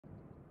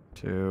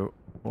2,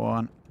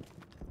 1.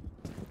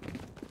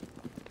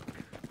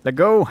 Let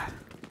go!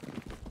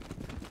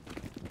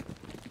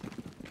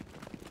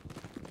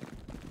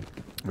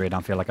 Really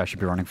don't feel like I should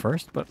be running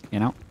first, but you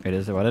know, it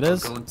is what it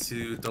is.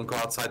 Don't go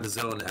outside the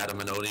zone, Adam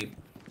and Odie.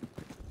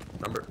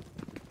 Remember.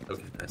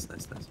 Okay, nice.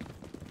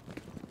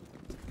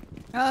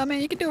 I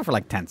mean, you can do it for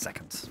like 10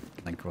 seconds,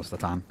 I think was the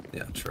time.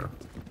 Yeah, true.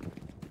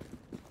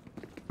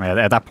 I mean,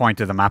 at that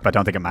point of the map, I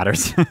don't think it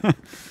matters. Yeah,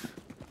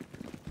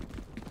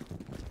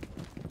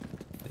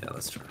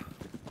 that's true.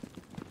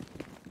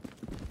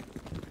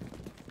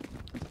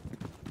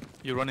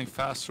 You're running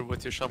faster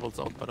with your shovels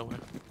out, by the way.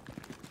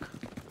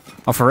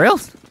 Oh, for real? Or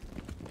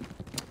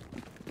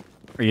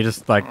are you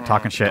just like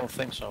talking shit? I don't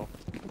think so.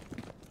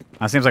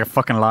 That seems like a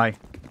fucking lie.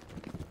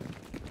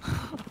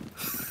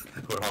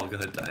 We're all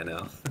gonna die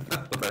now.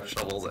 With our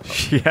shovels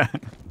out. Yeah.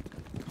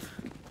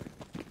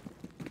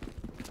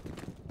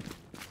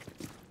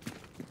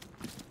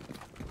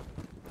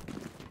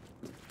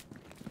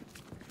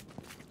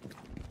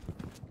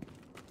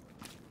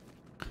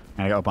 I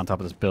gotta get up on top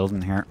of this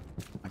building here.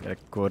 I get a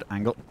good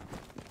angle.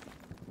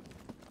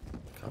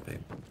 Copy.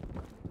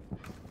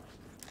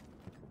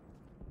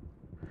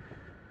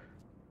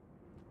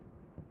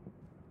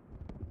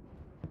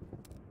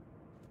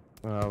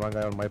 One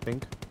guy on my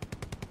ping.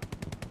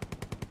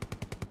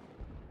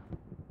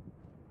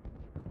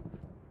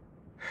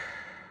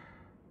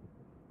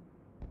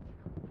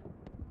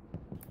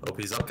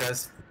 OP's up,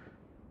 guys.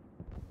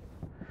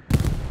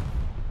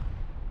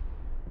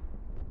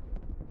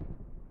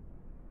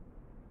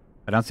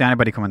 I don't see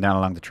anybody coming down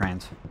along the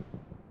trains.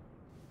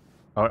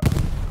 Oh,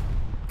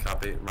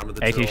 Copy. Remember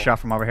the 80 drill. shot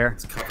from over here.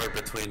 It's cover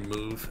between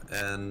move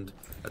and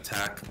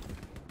attack.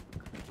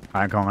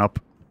 I'm coming up.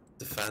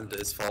 Defend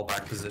is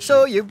fallback position.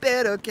 So you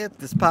better get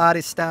this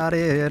party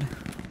started.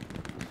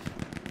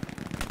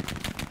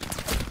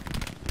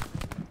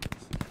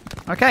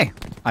 Okay,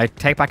 I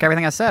take back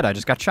everything I said. I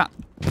just got shot.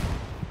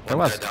 There One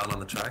was. guy down on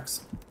the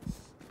tracks.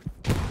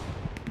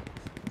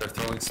 They're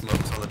throwing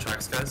smokes on the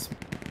tracks, guys.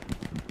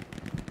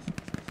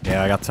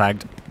 Yeah, I got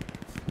tagged.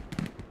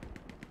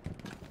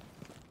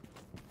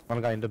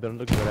 One guy in the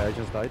building where I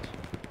just died.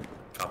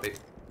 Copy.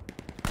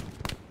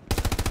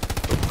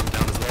 I'm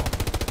down as well.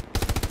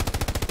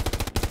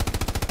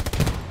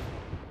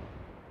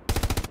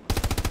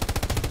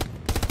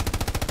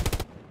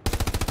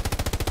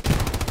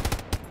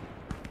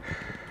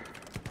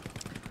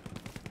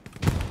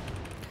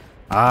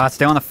 Ah,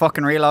 stay on the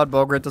fucking reload,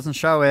 bugger. It doesn't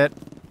show it.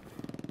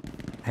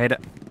 Hate it.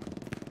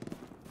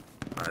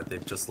 Alright,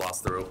 they've just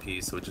lost their OP,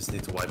 so we just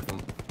need to wipe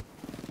them.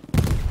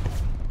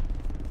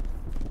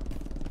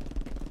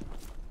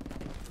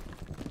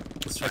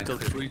 Let's try I and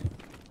killed clear. 3.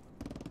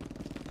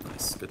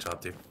 Nice, good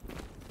job, dude.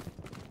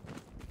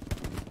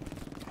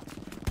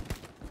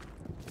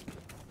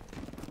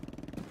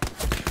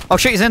 Oh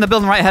shit, he's in the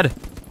building right ahead.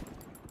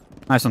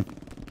 Nice one.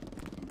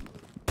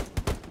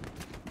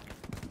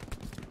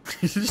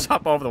 You just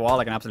hop over the wall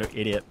like an absolute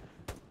idiot.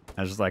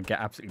 I just like get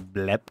absolutely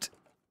blepped.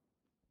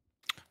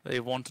 They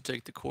want to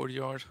take the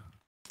courtyard.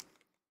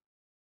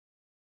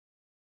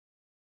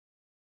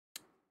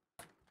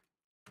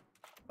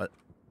 What?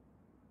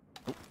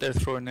 They're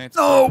throwing nades.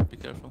 No! Be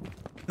careful.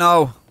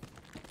 No!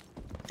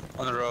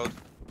 On the road.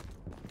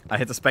 I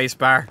hit the space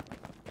bar.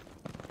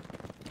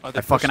 Are I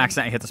they fucking pushing?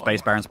 accidentally hit the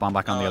space bar and spawned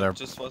back on the other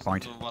just was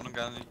point. the one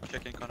guy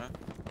checking corner.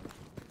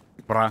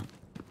 Bruh.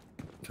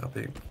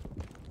 Copy.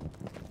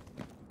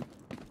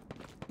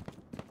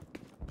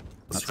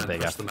 That's Let's try a big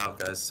and push F. them out,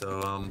 guys.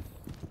 So,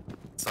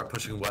 start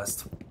pushing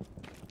west.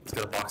 Let's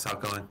get a box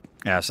out going.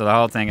 Yeah, so the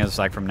whole thing is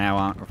like from now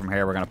on, from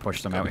here, we're gonna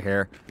push them out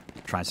here,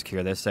 try and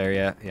secure this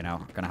area. You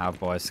know, gonna have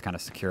boys kind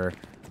of secure,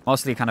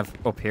 mostly kind of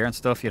up here and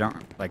stuff. You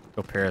don't like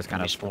up here is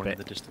kind of a Spawn in bit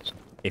the distance.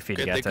 iffy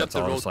to Okay, they get to. got It's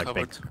the all road just like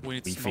big covered. We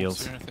need wheat smokes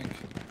fields. here, I think.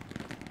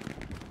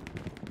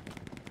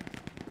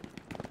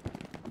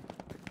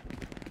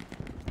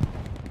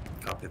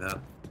 Copy that.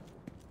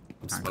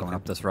 I'm smoking. coming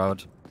up this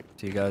road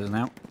to you guys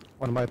now.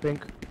 One on my ping.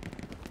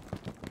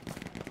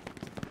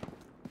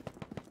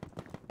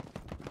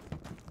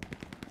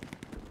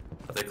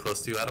 Are they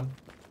close to you, Adam?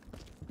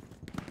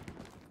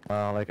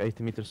 Like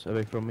 80 meters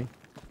away from me.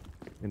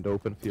 In the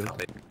open field.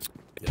 Copy.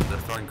 Yeah, they're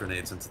throwing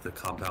grenades into the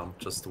compound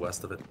just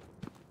west of it.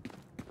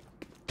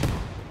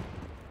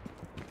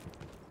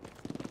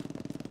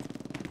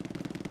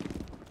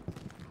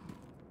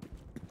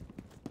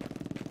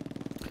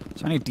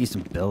 Is there any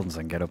decent buildings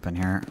I can get up in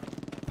here?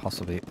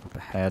 Possibly up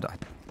ahead. I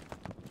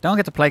don't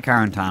get to play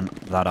Carentan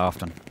that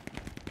often,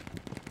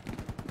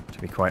 to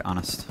be quite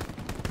honest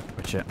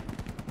with you.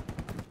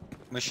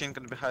 Machine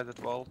gun behind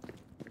that wall.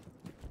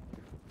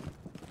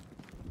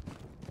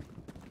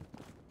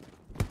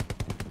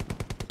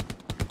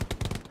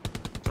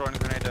 Throwing a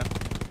grenade in.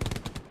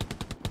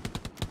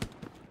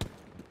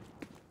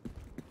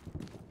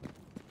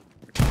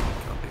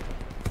 Copy.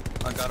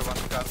 I got one.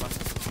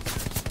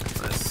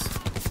 Nice.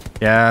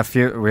 Yeah,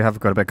 we have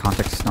got a bit of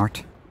context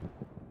north.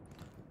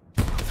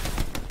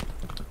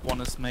 One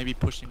is maybe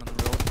pushing on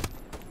the road.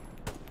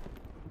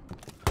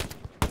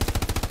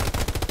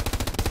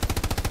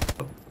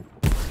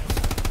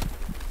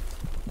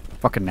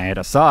 Fucking nade.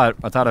 I saw it.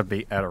 I thought it'd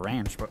be out of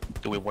range,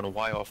 but Do we want to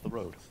Y off the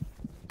road?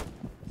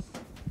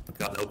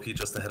 Got an OP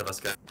just ahead of us,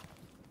 guys.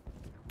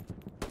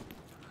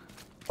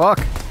 fuck.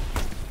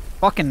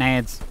 Fucking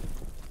nades.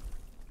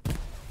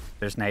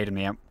 There's naded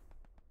me out.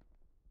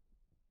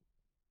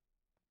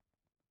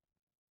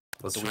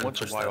 Let's Do we try and want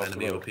to push Y that off the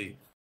enemy road? OP.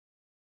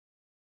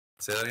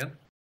 Say that again?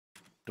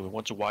 Do we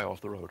want to Y off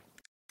the road?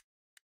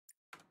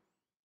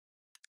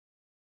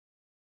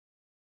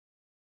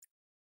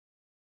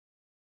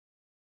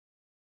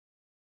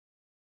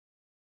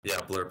 Yeah,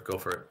 blurb, go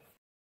for it.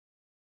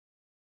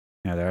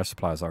 Yeah, there are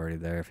supplies already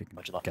there if you can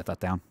Roger that. get that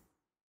down.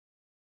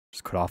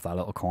 Just cut off that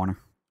little corner.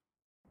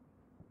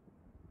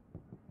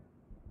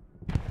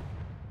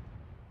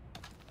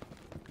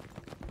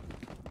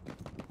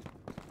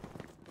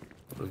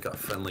 We've got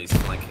friendlies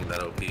flanking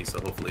that OP, so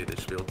hopefully they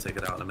should be able to take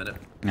it out in a minute.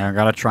 Yeah, I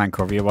gotta try and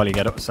cover you while you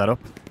get it set up.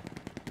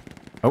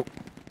 Oh,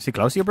 is he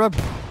close to you, bro?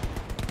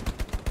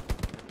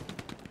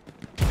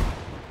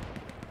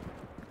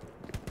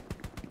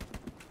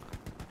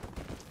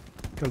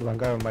 Killed one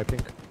guy on my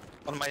pink.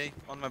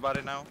 On my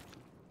body now.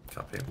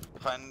 Copy.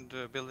 Behind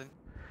the building.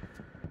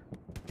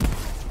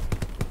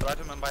 Right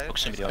on my body.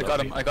 Proximity I on got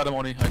OP. him, I got him,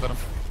 Oni. I got him.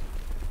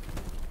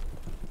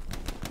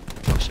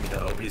 Proximity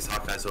Yeah, on OP. OP's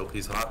hot, guys.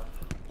 OP's hot.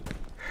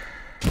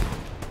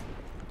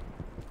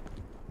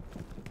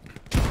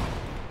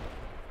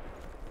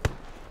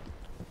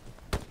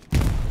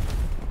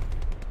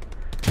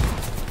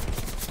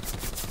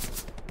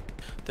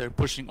 They're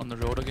pushing on the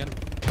road again.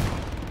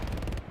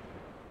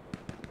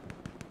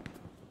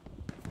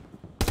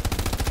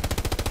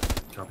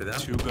 Copy that.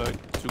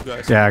 Two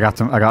guys. Yeah, I got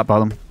them. I got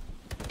both of them.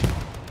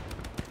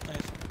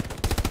 Nice.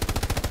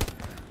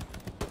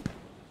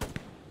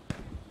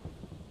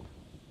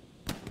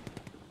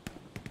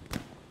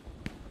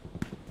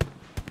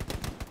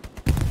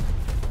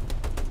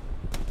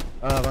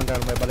 One guy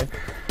on my body.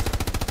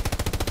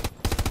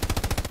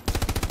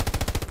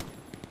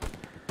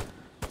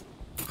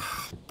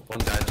 One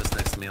guy just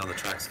next to me on the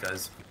tracks,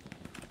 guys.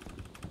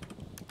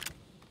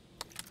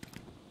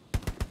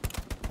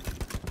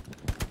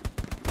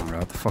 Alright,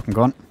 what the fucking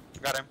gun.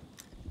 Got him.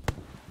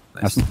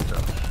 Nice. Awesome. Good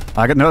job.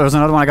 I got no. There was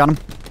another one. I got him.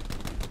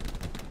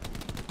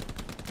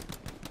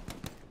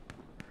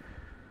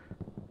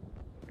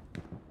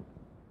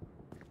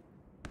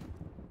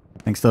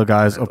 I think still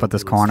guys up at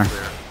this OP was corner.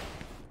 clear.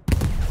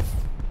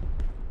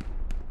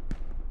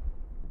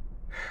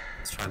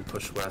 Let's try and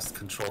push west,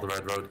 control the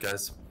red road,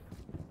 guys.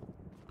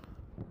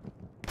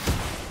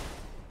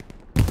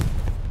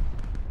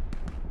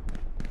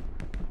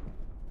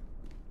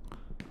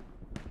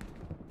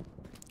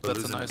 We're That's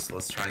a losing, nice- so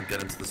let's try and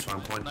get into the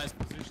strong point. Nice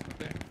position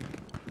there.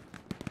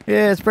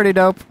 Yeah, it's pretty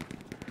dope.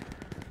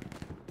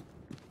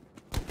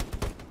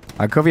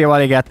 I'll cover you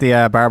while you get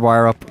the barbed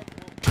wire up.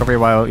 Cover you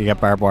while you get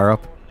barbed wire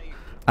up.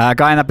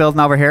 Guy in that building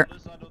over here.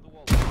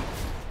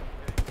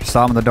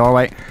 Saw him in the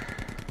doorway.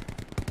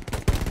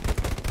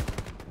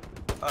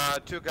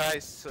 Two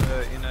guys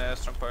in a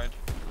strong point.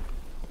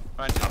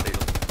 Right. Copy.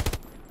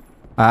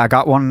 I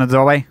got one in the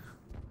doorway.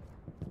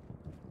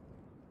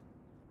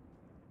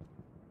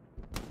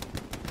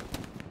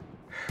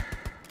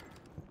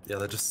 Yeah,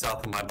 they're just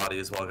south of my body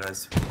as well,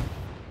 guys.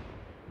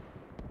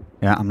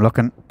 Yeah, I'm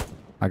looking.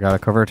 I got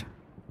it covered.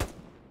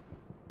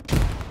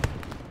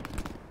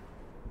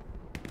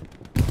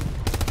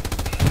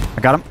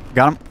 I got him.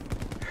 Got him.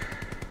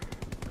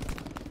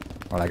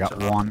 Well, I got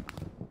Good job. one.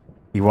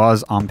 He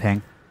was on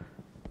ping.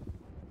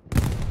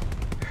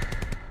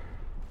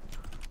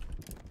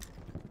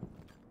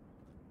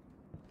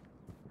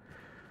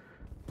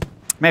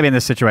 Maybe in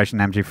this situation,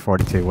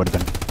 MG42 would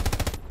have been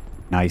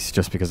nice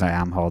just because I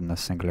am holding a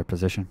singular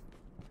position.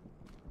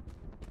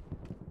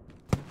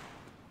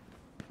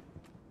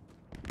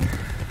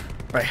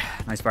 Right,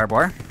 nice barbed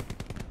wire.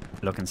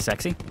 Looking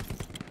sexy.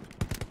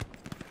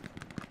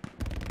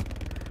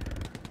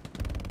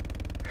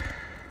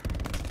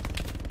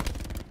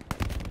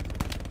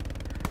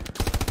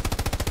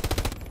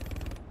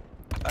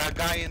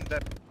 Guy in the.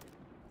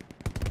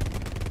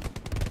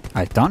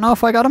 I don't know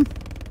if I got him.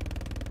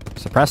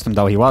 Suppressed him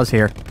though, he was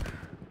here.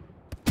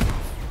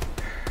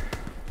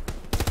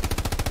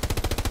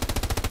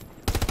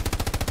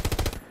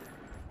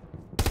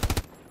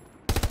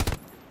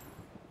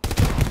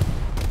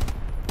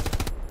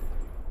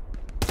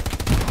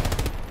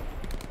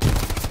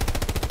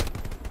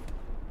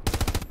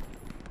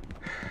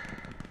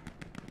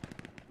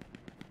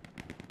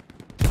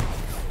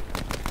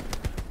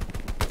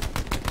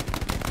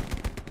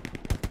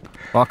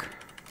 Fuck.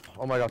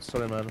 Oh my god,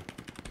 sorry man.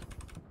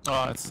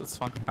 Oh, it's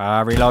fine.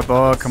 Reload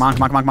bug. Come on,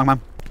 come on, come on, come on, come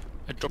on.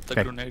 I dropped the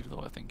Okay. grenade though,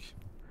 I think.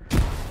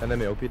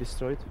 Enemy OP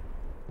destroyed.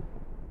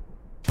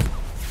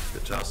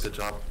 Good job, good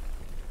job.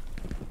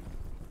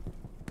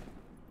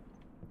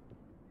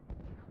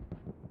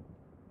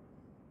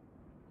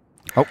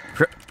 Oh,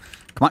 shit.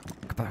 Come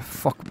on.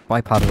 Fuck,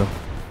 bypassed it.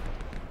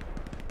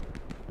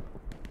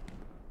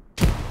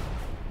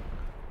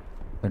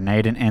 They're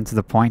nading into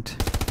the point.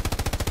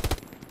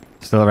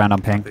 Still around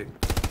on ping. Big.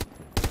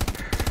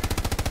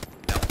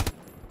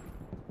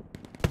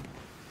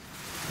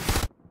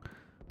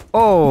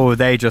 Oh,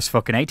 they just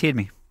fucking AT'd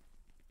me.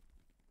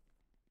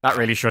 That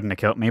really shouldn't have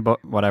killed me,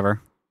 but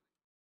whatever.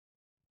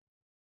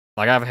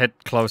 Like, I've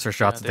hit closer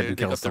shots that They didn't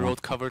kill got the someone.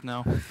 road covered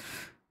now.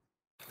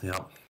 Yeah.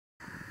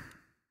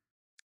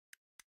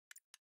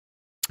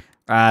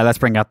 Let's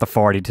bring out the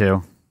 42.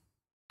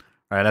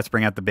 Alright, let's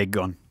bring out the big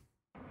gun.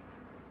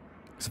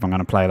 So if I'm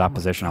gonna play that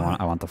position,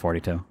 I want the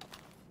 42.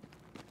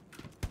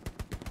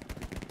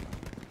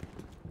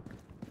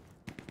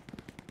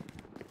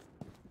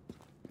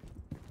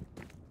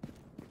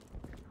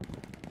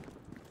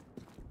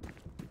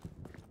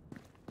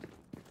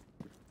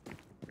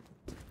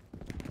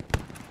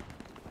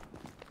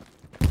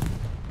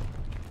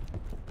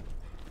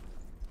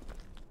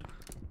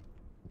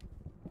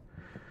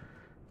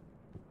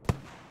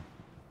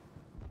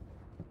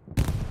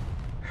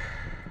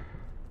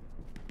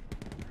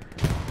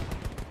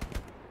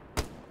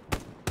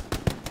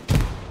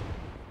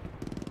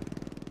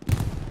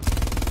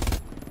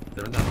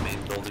 They're in that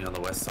main building on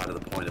the west side of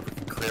the point. If we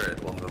can clear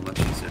it, we'll have a much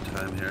easier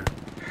time here.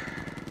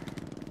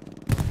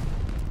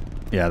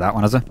 Yeah, that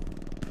one is it?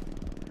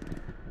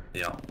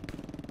 Yeah.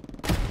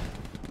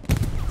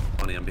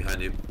 Tony, I'm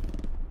behind you.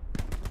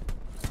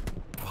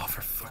 Oh,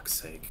 for fuck's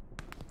sake.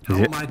 How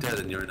am I dead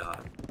and you're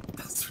not?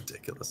 That's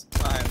ridiculous.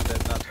 I'm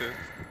dead now too.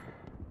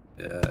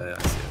 Yeah,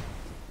 I see it.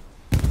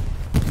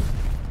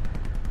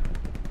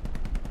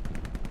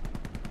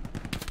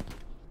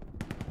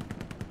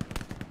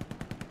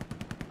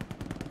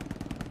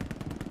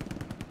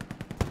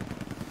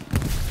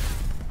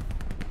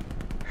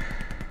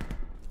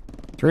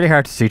 It's really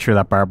hard to see through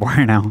that barbed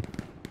wire now. I'm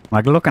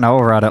like looking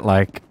over at it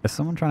like, is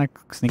someone trying to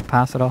sneak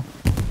past it all?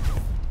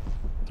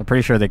 I'm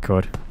pretty sure they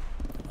could.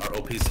 Our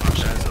OP's hot,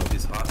 guys.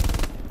 OP's hot.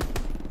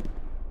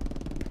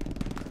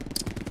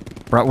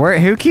 Bro,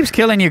 who keeps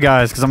killing you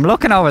guys? Because I'm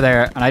looking over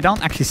there and I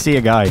don't actually see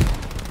a guy.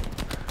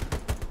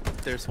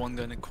 There's one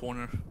guy in the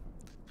corner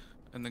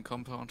in the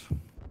compound.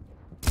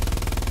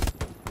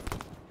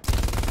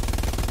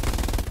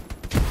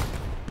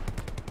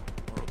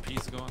 Our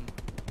OP's gone.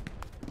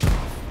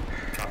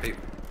 Copy.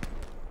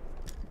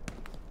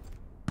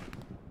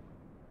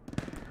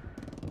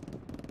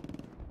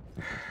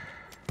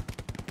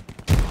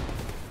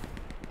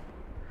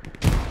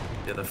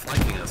 Yeah, they're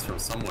flanking us from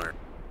somewhere.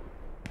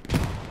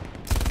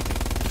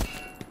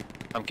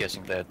 I'm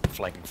guessing they're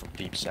flanking from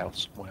deep south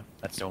somewhere.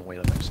 That's the only way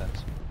that makes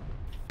sense.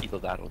 Either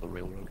that or the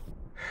railroad.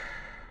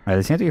 Right,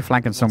 they seem to be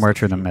flanking somewhere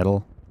through the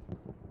middle.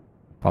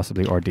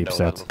 Possibly, or deep No,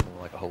 that south. looks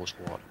more like a whole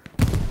squad.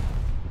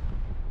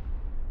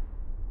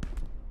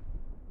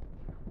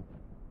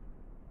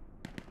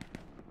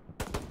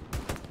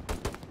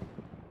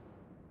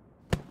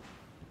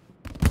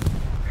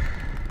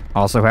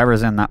 Also,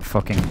 whoever's in that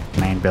fucking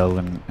main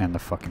building in the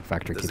fucking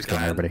factory There's keeps a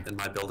killing guy everybody. in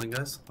my building,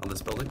 guys. On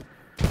this building.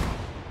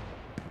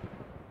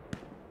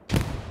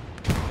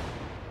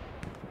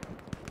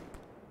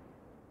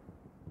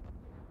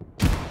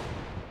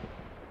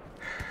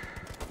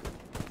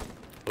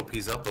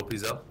 OP's up,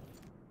 OP's up.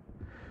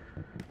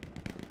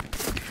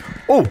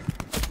 Oh!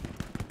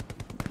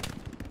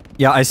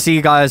 Yeah, I see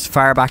you guys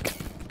far back.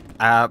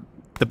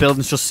 The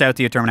building's just south of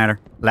you, Terminator.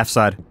 Left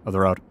side of the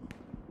road.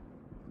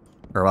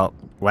 Or, well,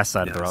 west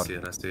side of the I road. see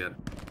it, I see it.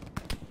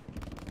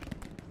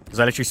 Because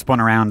I literally spun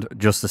around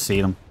just to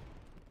see them.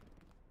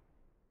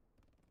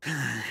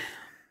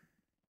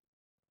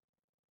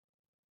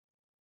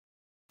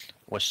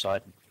 West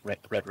side, red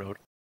road.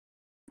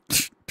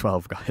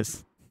 12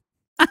 guys.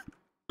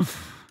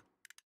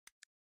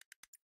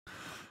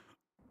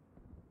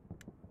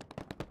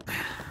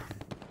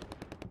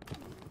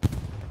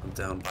 I'm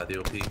down by the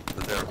OP.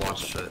 There,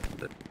 watch it.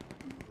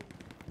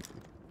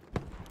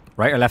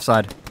 Right or left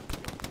side?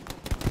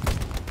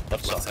 Left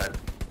Left side. side.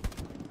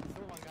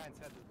 Still one guy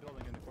inside this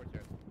building in the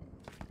courtyard.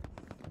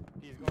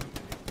 He's going to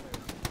the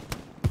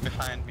stairs.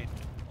 Behind me.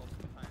 Also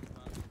behind.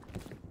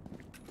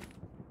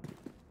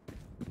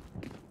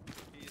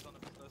 He's on the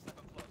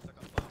second floor.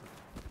 Second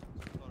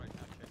floor right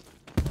now, check.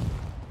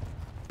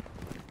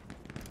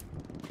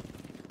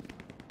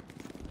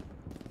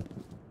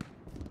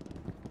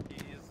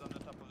 He's on the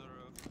top of the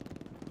roof.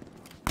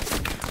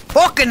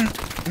 Fucking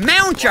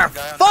mount your One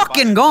guy on the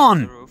fucking bottom of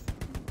the gun! roof.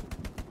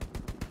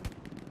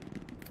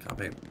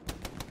 Copy.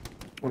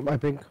 What am I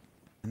pink?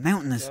 The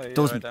mountain is Yeah, yeah,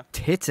 does right there.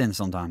 tits in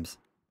sometimes.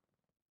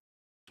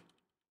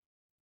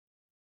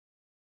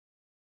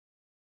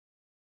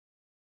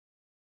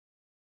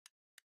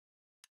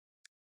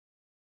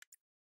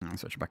 I'll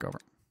switch back over.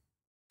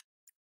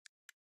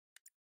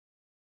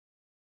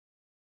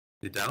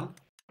 You down?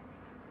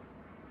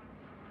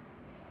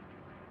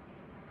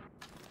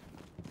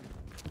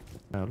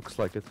 Yeah, looks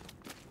like it.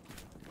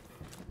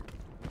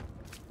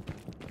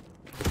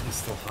 He's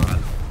still hot.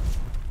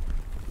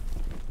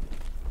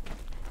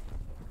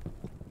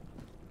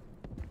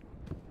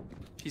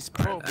 He's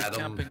probably Adam.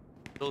 camping in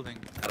the building.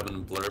 Adam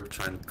and Blurb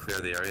try and clear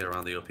the area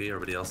around the OP.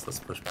 Everybody else, let's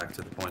push back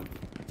to the point.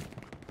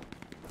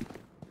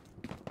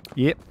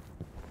 Yep.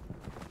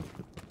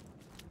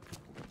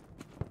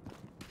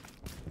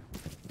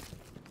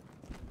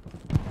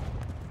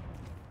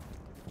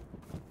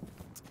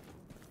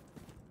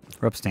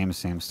 Rupp's team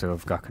seems to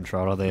have got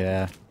control of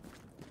the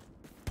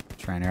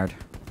train yard.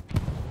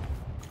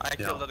 I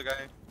killed that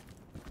guy.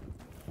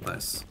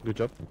 Nice. Good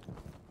job.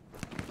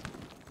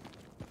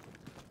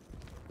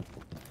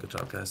 Good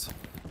job, guys.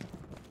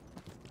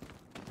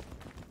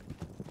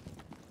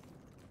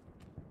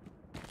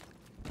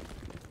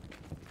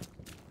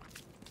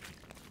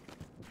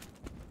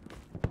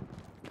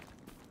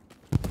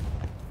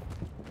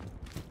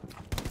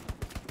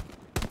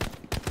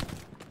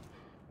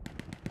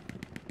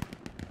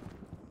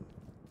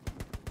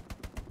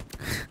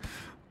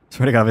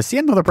 Swear to God, if I see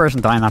another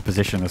person die in that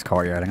position in this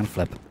courtyard, I'm gonna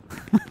flip.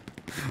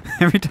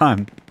 Every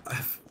time.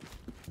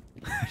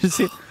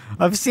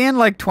 I've seen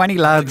like 20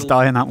 lads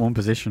die in that one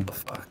position. Oh,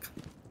 fuck.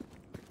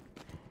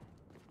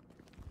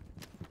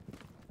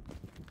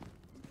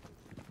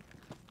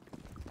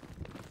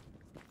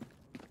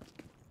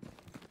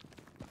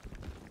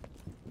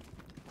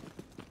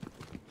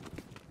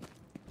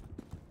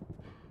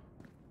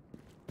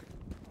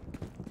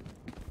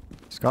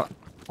 It's got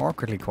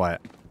awkwardly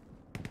quiet.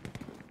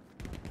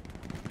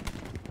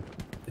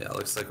 Yeah, it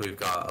looks like we've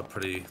got a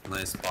pretty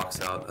nice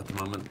box out at the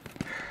moment.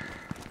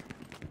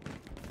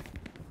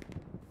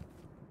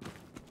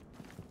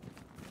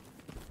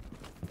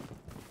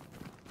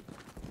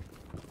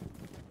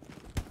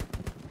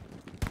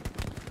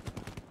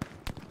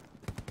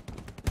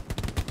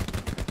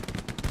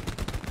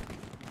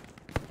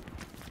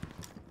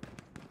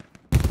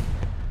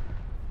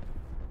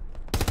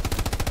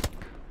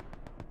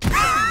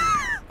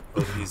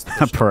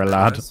 Poor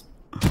lad.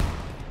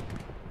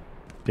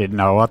 Didn't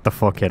know what the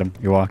fuck hit him.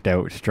 He walked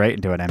out straight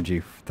into an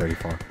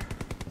MG34.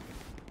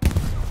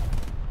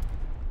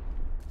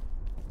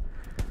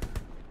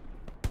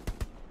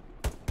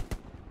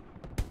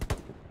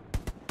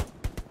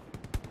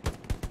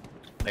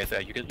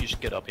 Nathair, you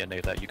should get up here,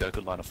 Nathair. You got a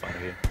good line of fire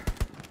here.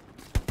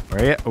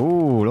 Where are you?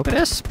 Ooh, look at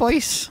this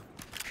spice.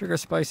 Sugar,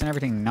 spice, and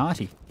everything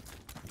naughty.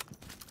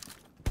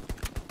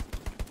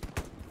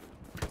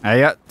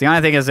 Yeah, the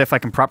only thing is if I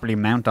can properly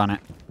mount on it.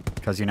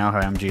 Because you know how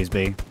MGs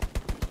be.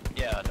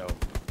 Yeah, I know.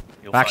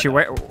 You'll Actually,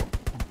 where... I'm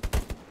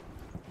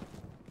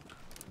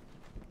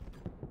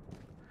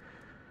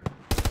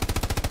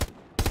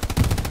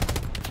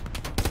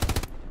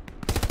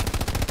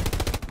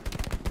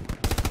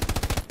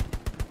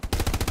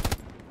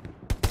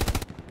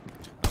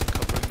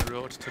covering the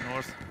road to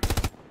north.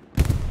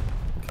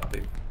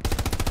 Copy.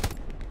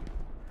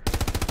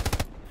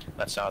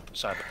 That's side of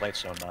the plate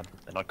zone, man.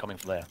 They're not coming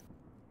from there.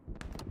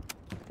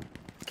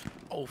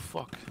 Oh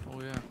fuck.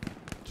 Oh yeah.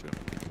 True.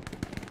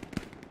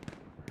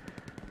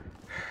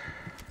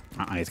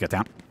 Oh, I need to get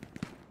down.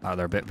 Oh,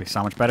 they're a bit be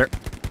so much better.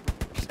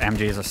 Just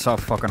MGs are so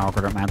fucking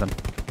awkward at mountain.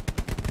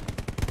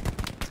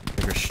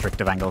 Big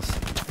restrictive angles.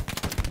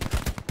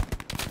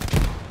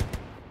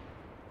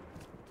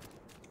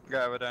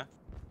 Guy over there.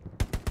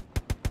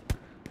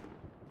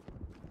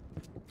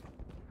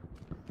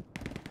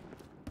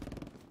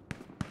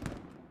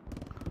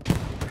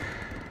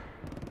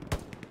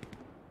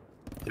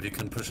 If you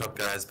can push up,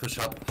 guys, push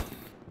up.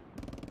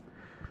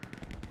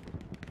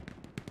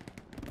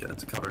 Get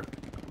into cover.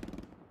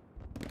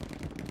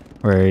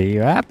 Where are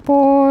you at,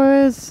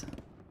 boys?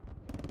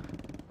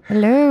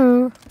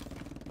 Hello?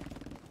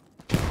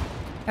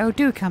 Oh,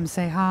 do come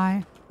say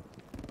hi.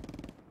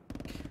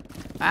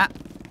 Ah.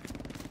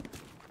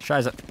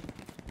 Scheiße.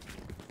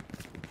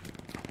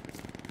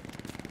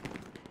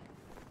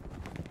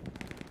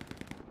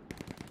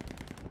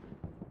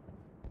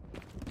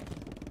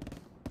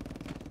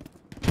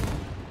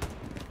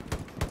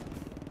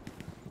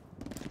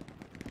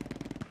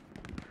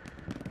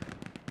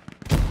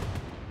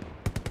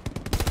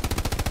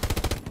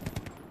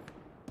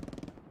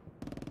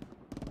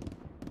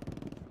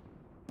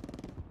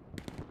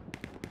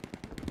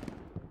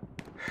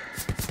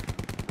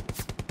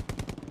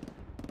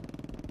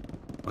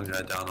 One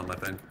guy down on my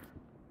thing.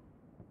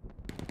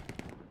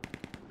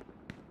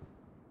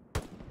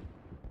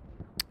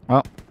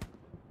 Well,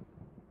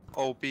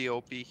 OP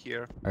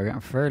here. we're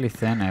getting fairly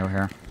thin out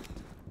here.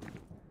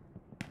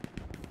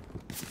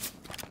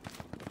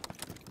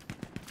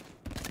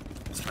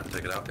 Just trying to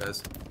take it out,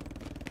 guys.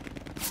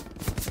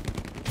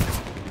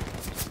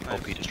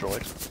 OP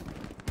destroyed.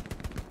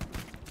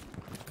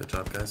 Good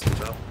job, guys. Good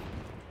job.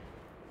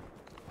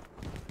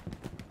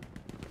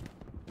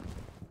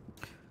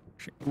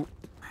 Ooh.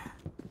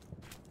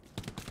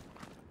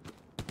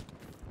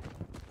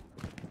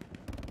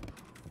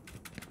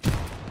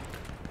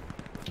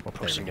 We're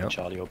pushing go. in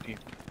Charlie OP.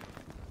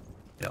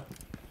 Yep.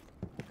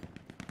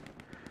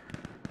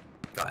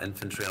 Got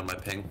infantry on my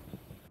ping.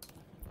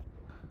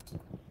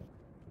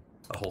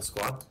 A whole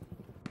squad.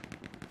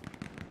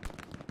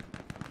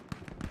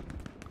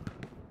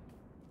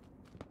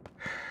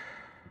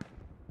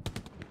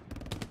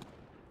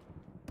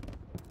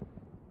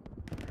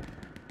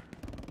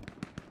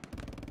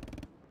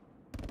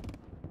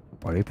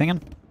 What are you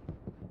pinging?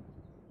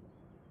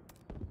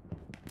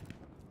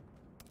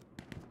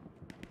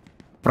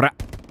 Brah.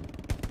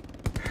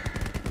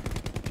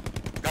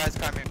 Guys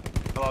coming.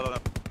 A lot of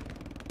them.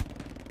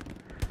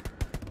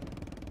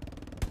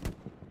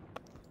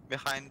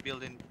 Behind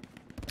building.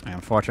 Yeah,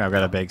 unfortunately, I've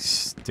got a big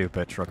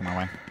stupid truck in my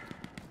way.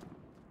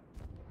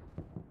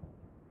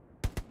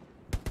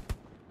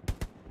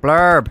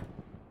 Blurb!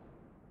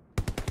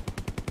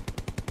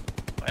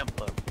 I am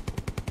blurb.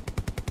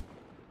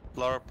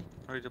 Blurb.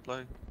 Ready to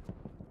play.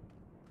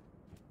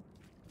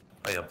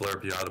 Oh yeah,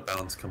 Blurb, you're out of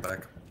bounds. Come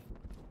back.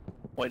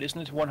 Wait, isn't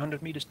it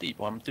 100 meters deep?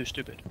 Well, I'm too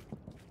stupid.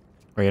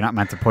 Or you're not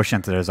meant to push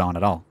into the zone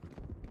at all.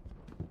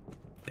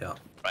 Yeah.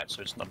 Right,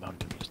 so it's not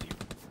 100 meters deep.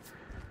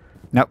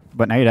 Nope,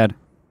 but now you're dead.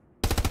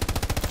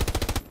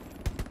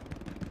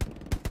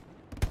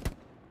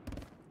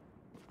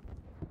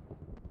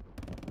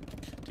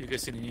 Do you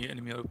guys see any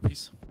enemy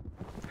OPs?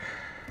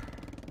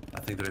 I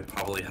think they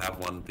probably have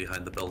one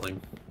behind the building.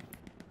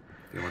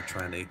 If you want to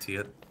try and AT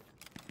it.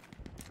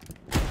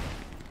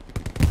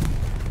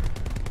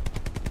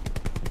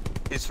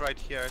 It's right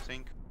here, I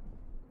think.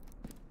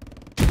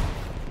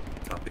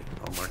 Copy.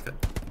 I'll mark it.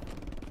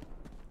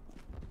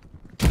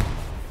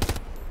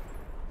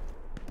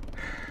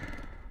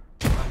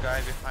 One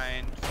guy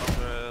behind on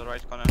the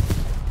right corner.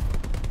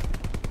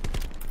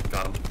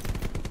 Got him.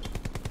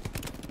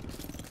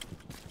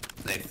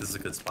 Nate, this is a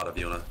good spot if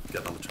you want to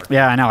get on the truck.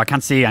 Yeah, I know. I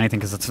can't see anything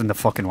because it's in the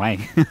fucking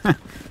way.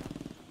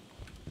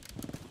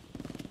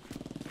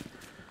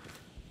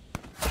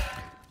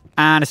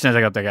 And as soon as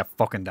I go up there, I get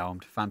fucking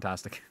domed.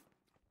 Fantastic.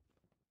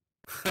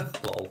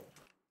 Lol.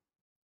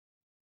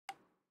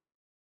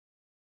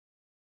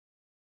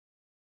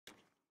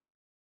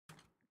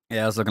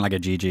 Yeah, it's looking like a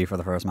GG for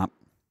the first map.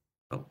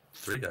 Oh,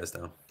 3 guys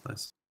down.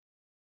 Nice.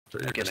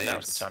 3 I guess grenades.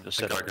 now's the time to I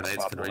set think our up the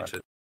grenades can barbed reach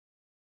it.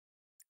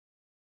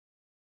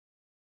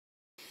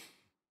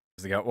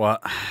 They got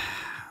what?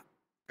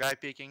 Guy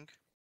peeking.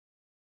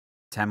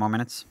 10 more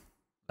minutes?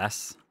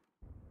 Less?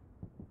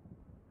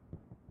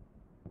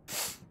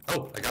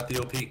 Oh, I got the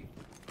OP.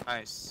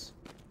 Nice.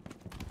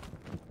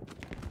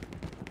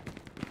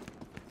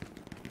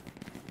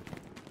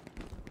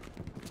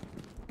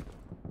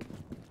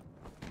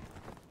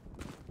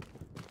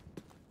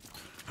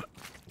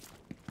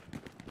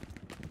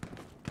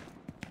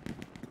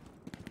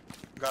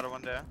 Got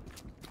one there.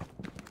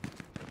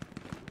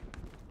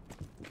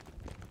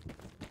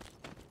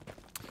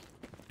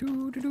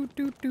 Do do do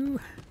do do.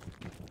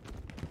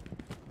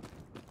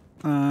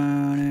 Guy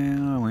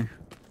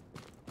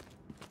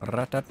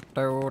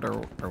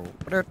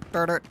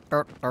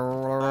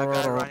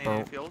running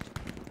in the field.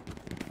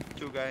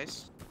 2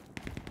 guys.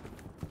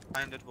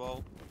 Behind that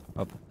wall.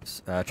 Oh,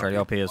 Charlie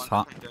OP is One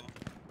hot. behind there.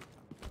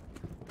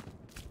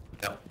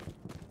 Yep.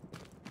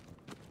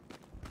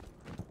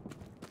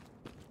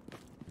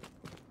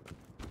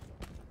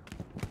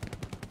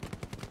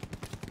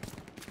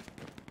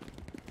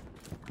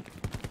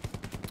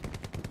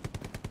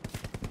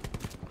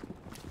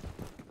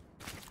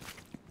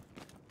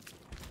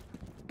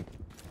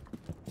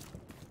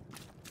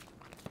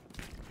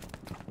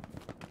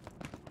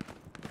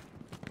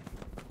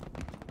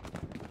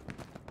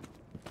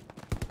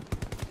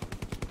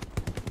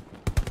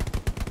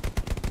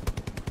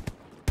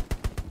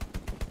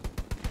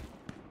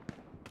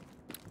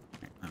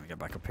 Let me get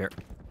back up here.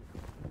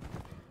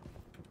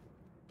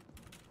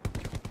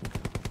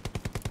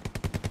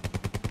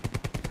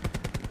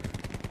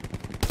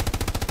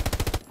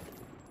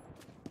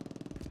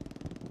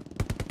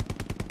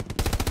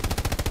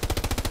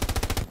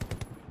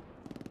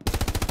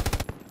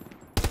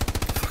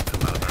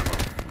 I'm out of ammo.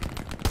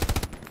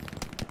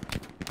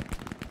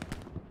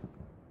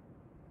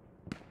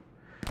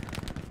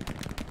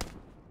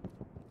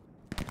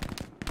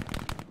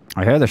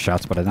 I hear the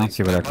shots, but I don't Thanks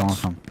see where they're very coming much.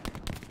 from.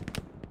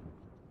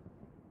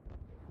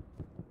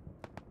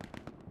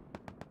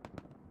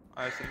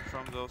 I think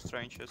from those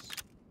trenches.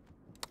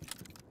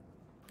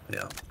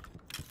 Yeah.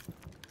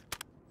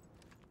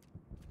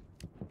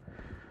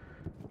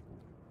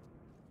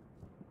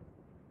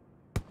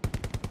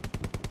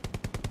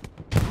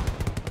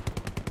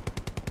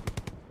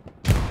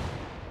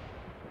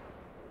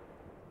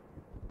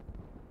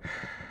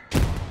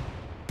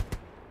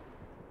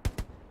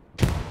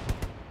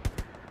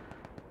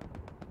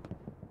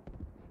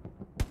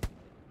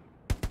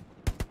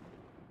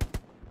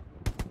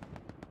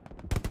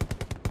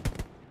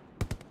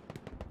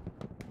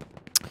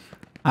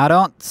 I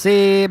don't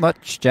see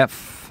much,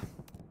 Jeff.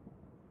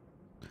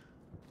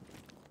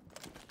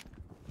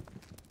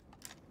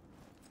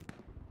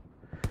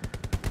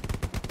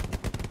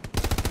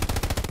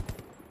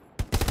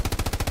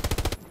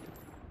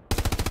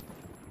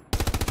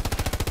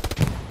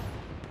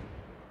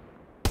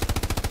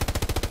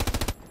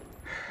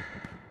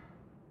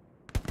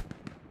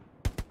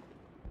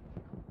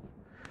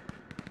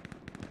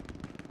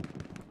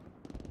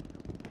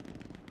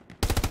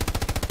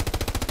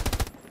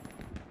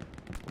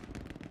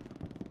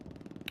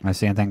 Am I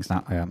seeing things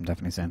now? Yeah, I'm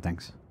definitely seeing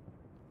things.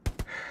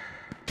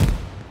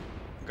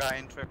 Guy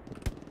in trip.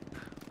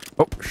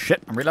 Oh,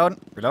 shit. I'm reloading.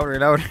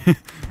 Reload.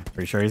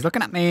 Pretty sure he's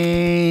looking at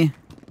me.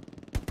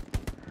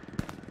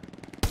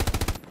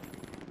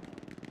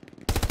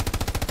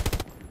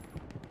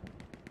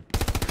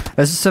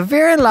 There's a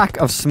severe lack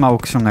of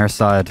smokes from their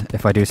side,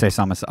 if I do say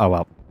so myself. Oh,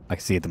 well. I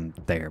see them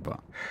there, but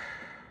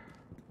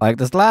like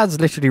there's lads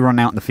literally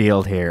running out in the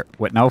field here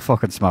with no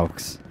fucking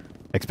smokes,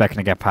 expecting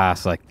to get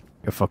past like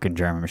a fucking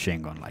German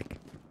machine gun. Like,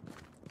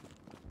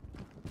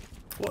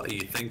 What are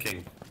you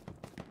thinking?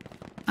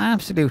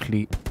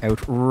 absolutely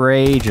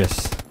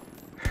outrageous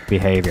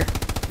behavior.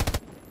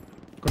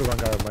 Got one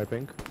guy on my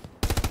pink.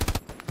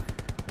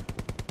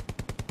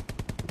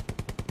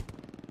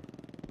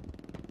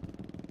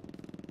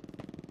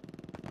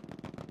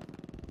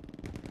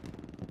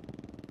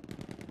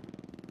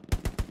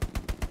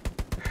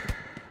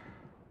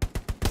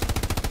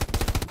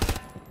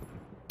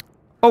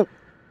 Oh,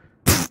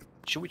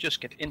 Should we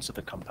just get into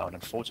the compound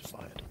and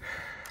fortify it?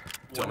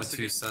 Do you want me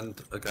to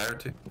send a guy or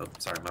two? Oh,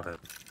 sorry, my bad.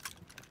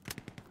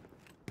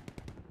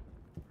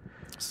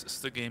 Is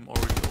the game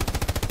already over?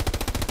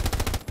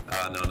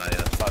 No, not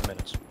yet. 5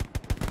 minutes.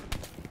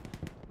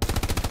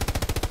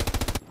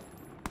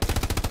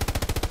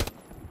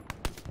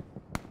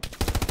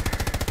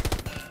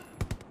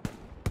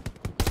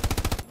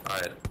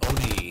 Alright,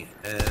 Oni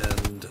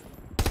and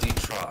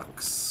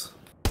Detrox.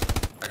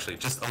 Actually,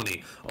 just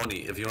Oni. Oni,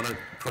 if you want to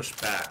push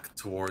back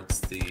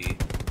towards the...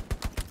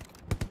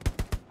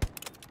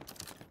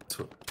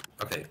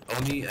 Okay,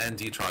 Oni and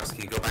Detrox,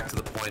 can you go back to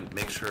the point,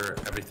 make sure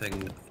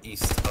everything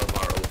east of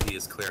our OP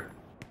is clear?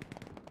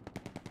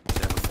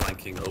 They have a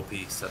flanking OP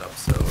set up,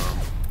 so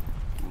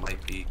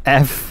might be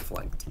F.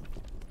 flanked.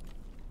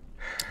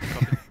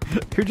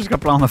 who just got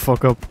blown the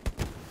fuck up?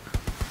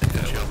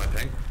 Did you on my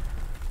ping?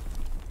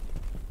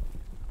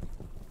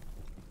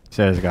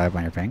 So there's a guy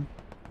on your ping.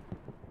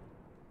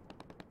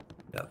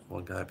 Yeah,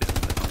 one guy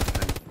behind my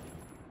ping.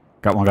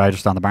 Got one guy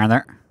just on the barn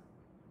there.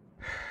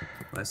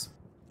 Nice.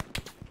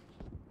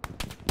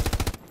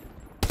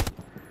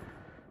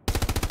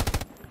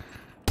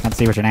 Can't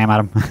see what your name,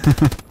 Adam.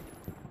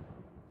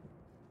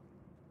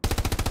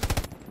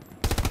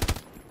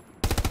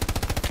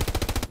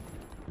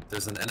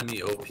 There's an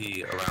enemy OP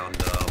around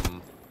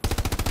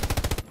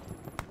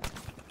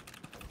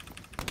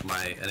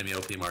my enemy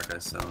OP marker,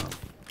 so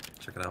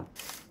check it out.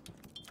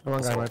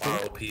 One guy Also, on my our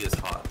pink. OP is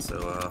hot,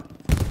 so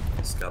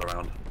scout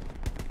around.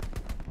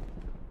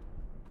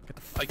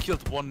 I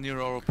killed one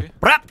near our OP.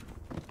 Brap!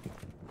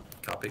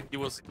 Copy. He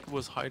was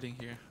hiding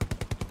here.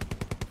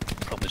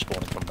 Probably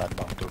spawning from that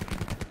marker.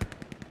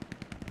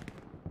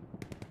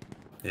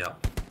 Yeah.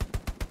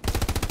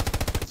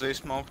 They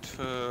smoked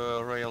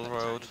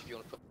railroad.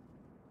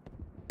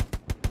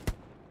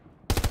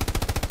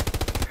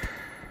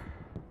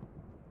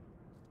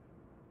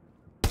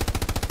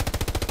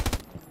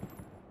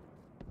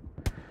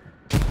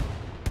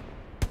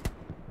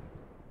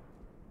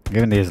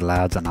 Giving these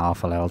lads an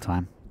awful old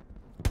time.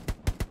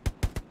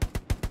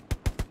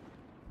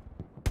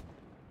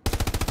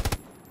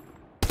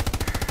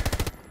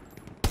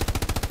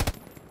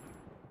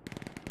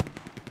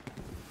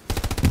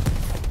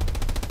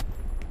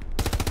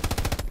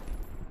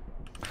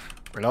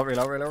 Reload.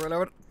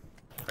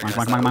 Alright, guys,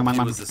 Mang, that mang, OP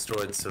mang. was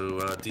destroyed, so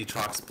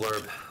Detrox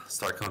blurb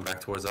start coming back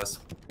towards us.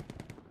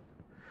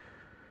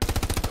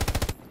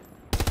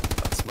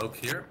 Got smoke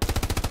here.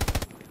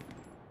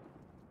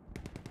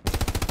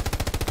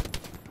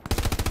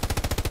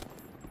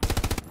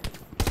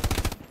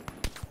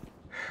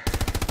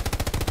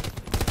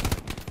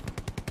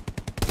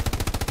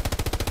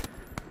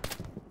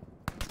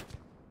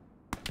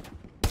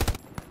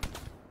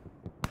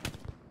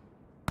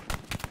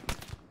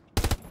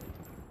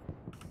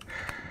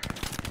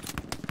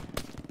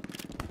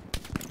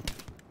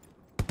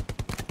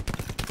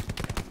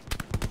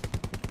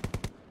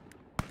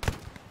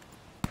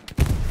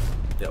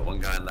 Yeah, one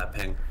guy in that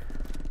ping.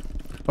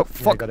 Oh, Yeah, I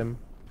fuck. got him.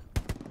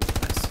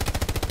 Nice.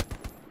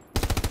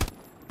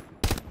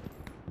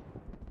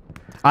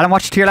 Adam,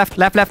 watch to your left.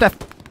 Left.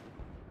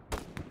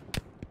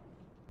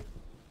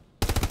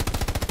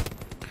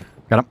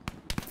 Got him.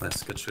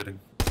 Nice, good shooting.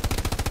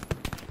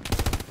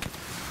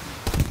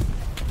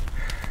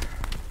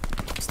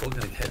 Still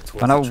getting hit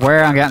towards I don't know the truck where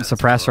I'm there, getting man,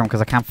 suppressed so, from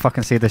because I can't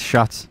fucking see the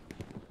shots.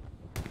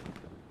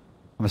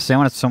 I'm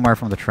assuming it's somewhere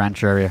from the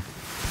trench area.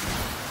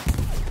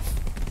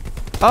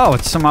 Oh,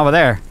 it's some over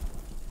there.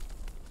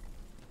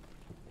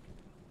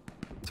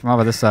 It's from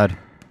over this side.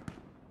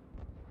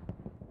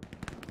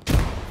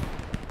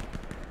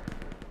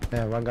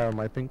 Yeah, one guy on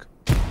my pink.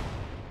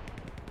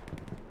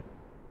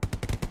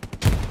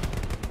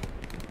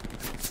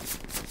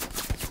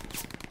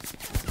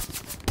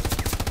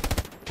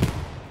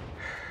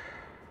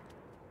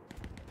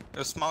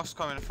 The smoke's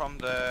coming from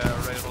the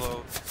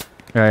railroad.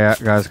 Yeah,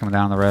 guys coming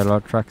down the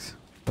railroad tracks.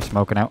 They're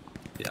smoking out.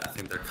 Yeah, I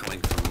think they're coming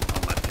from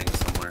on my ping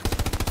somewhere.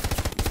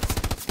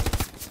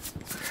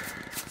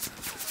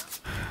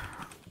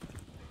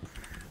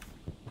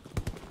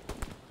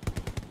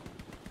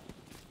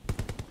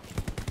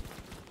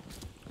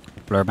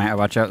 Blur, mate,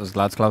 watch out, there's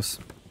lads close.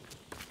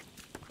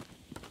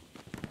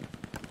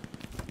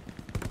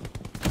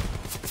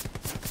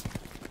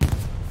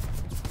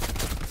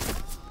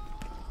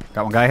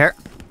 Got one guy here.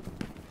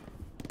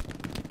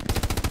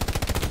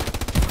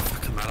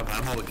 Fucking out of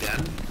ammo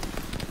again?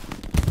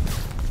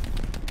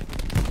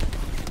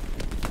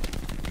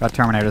 Got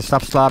Terminator.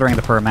 Stop slaughtering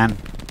the poor men.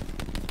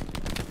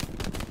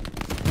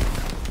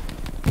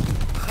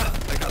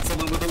 I got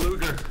someone with a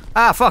Luger.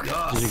 Ah, fuck!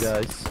 Yes. GG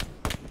guys.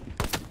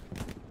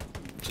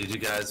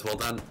 GG guys, well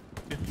done.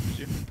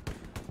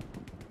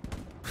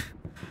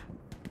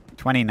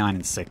 29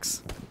 and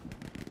 6.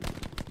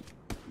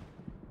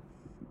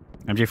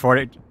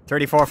 MG40,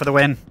 34 for the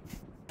win.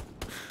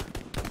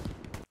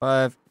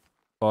 5,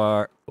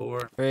 4,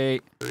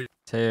 3,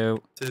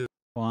 2,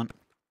 1,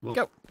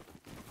 go.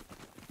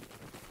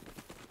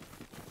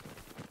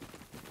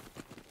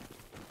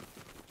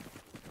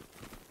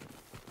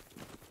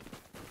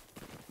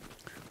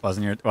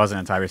 Wasn't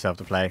entirely yourself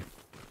to play.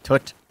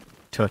 Tut,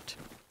 tut,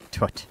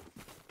 tut.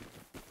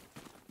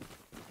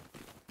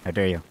 How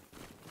dare you?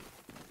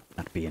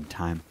 Not be in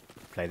time.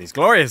 Play these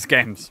glorious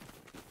games.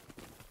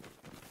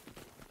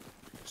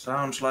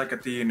 Sounds like a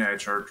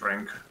teenager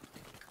drink.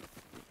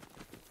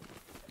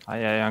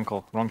 Aye,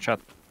 uncle. Wrong chat.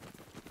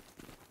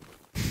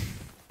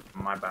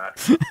 My bad.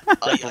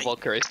 Apple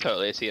vodka is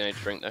totally a teenage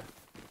drink, though.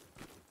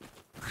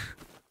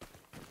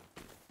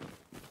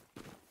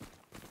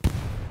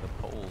 The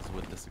Poles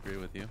would disagree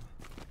with you.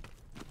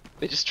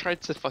 They just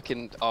tried to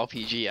fucking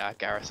RPG our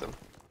garrison.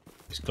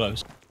 It's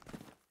close.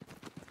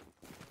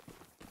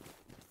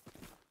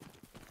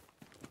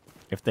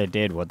 If they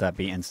did, would that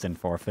be instant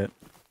forfeit?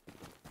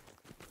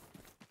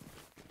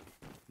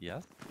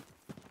 Yes.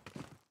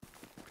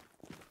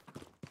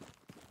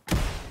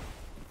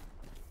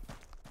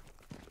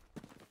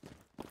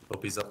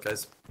 Hope he's up,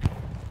 guys.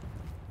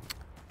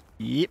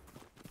 Yep.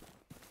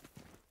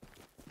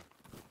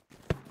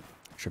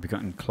 Should be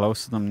getting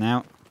close to them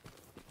now.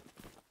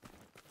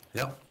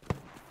 Yep.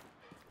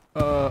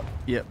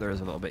 Yep, there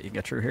is a little bit you can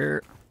get through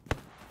here.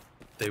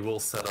 They will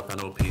set up an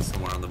OP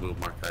somewhere on the move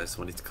mark, guys, so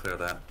we need to clear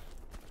that.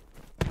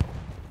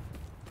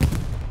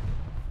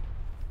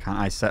 Can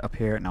I set up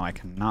here? No, I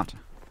cannot.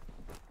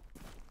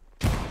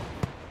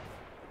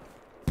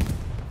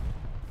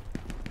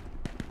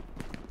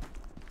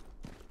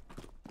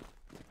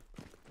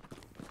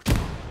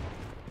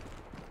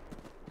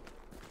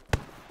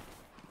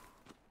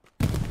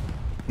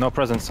 No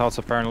presence south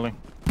apparently.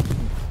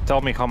 Tell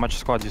me how much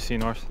squad you see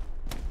north.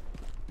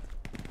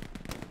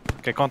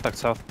 Okay, contact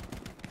south.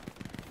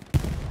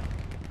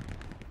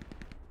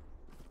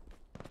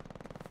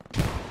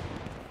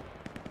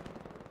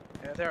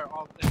 Yeah, they're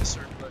all in the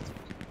circle.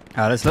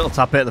 This little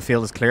top bit of the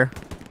field is clear.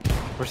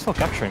 We're still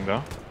capturing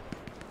though.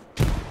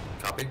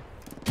 Copy.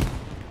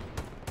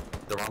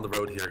 They're on the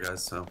road here,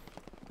 guys, so.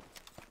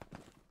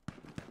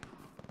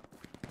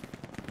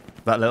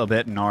 That little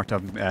bit north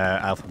of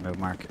Alpha move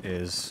mark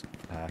is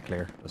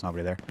clear. There's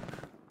nobody there.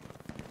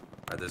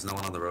 Alright, there's no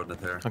one on the road,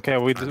 Nathair. Okay,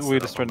 we Try and we set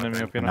up destroyed on an my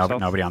enemy thing. up here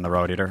south. Nobody on the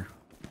road either.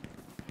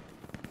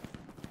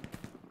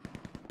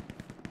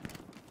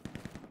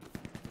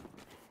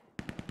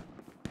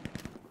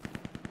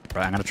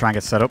 Right, I'm gonna try and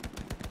get set up.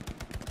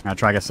 I'm gonna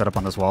try and get set up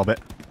on this wall bit.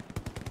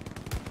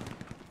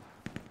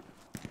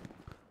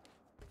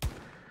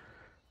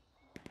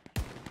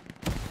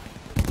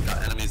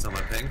 Got enemies on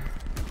my ping.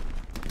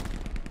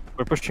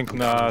 We're pushing to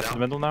the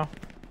middle now.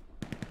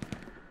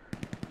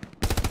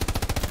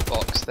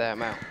 Box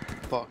them out.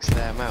 Box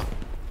them out.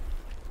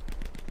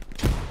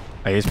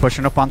 Are you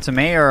pushing up onto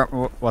me, or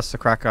what's the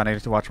crack? I need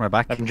to watch my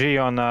back.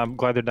 MG on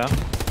glider down.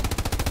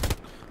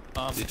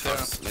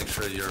 Detox, make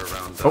sure you're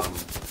around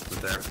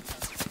there.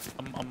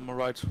 I'm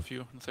right with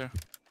you, Nathair.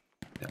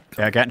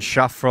 Yeah, getting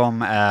shot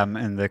from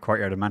in the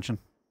courtyard dimension.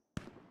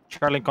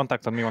 Charlie,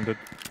 contact on me, one dude.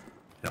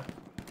 Yep.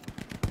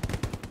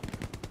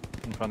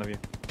 In front of you.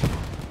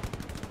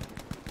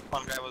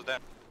 One guy was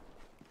dead.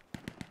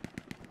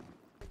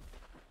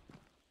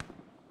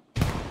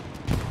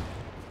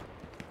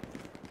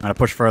 I'm gonna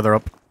push further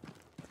up.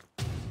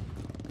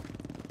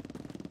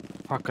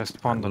 Fuck, I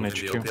spawned on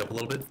Moving the OP HQ. up a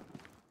little bit.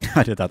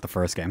 I did that the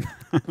first game.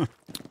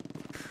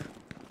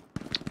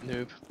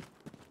 Noob.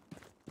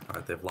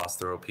 Alright, they've lost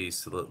their OP,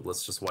 so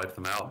let's just wipe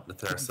them out.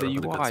 Nathair set The up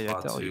in a UI, I good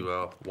spot tell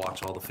to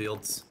watch all the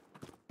fields.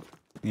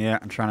 Yeah,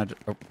 I'm trying to.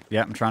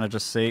 Yeah, I'm trying to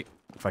just see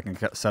if I can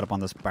get set up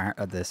on this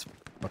this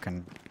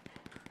fucking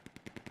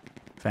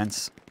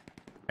fence.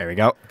 There we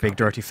go. Big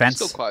dirty fence.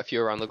 Still quite a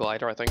few around the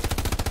glider, I think.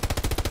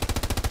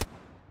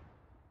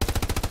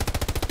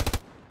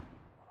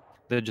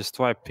 They just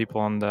wipe people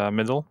on the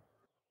middle.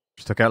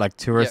 Just took out like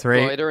 2 or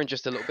 3. Glider and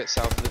just a little bit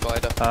south of the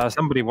glider.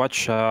 Somebody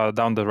watch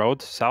down the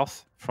road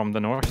south from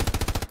the north.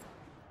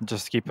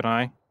 Just keep an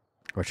eye.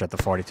 We're at the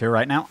 42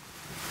 right now.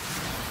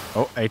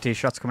 Oh, AT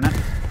shots coming in.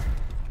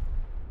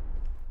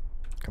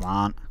 Come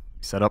on,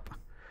 set up.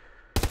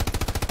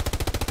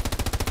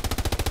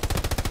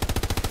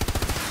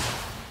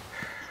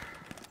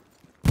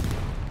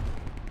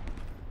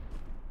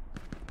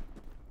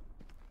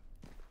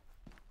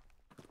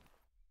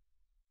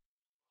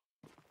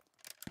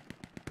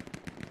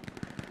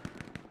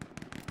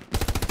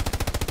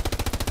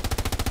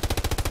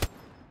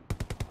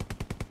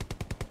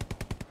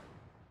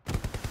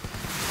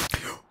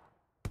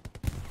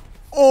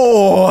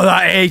 Oh,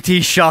 that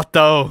AT shot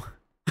though.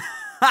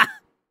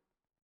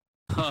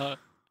 Oh,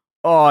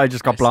 I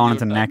just got blown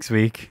into next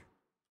week.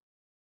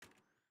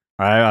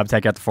 Alright, I'll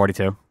take out the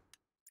 42.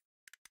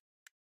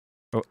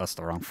 Oh, that's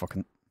the wrong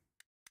fucking...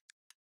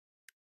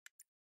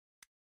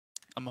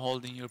 I'm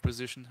holding your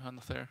position,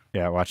 Nathair.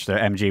 Yeah, watch the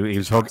MG. He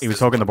was There's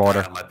hugging the one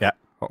guy border. on my Yeah,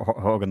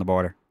 hugging the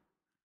border.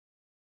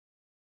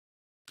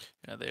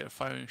 Yeah, they are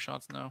firing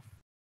shots now.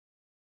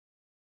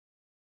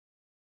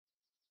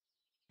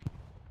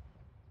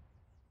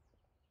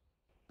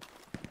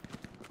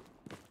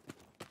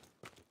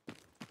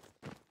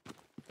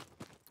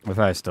 If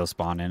I still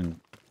spawn in and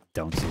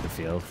don't see the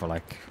field for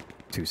like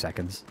 2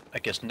 seconds. I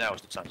guess now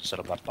is the time to set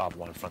up that barbed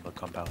wire in front of the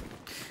compound.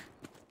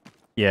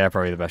 Yeah,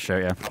 probably the best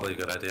shout, yeah. Probably a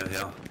good idea,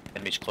 yeah.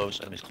 Enemies close,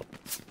 enemies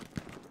close.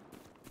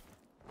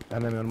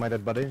 Enemy on my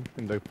dead body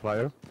in the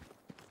flyer.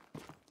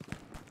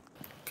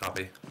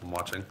 Copy. I'm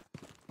watching.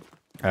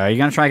 You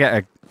gonna try and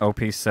get a OP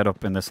set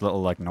up in this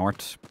little like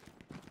north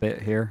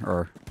bit here,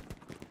 or?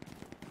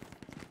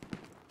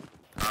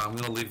 I'm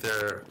gonna leave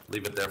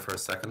it there for a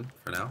second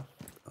for now,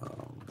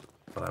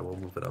 but I will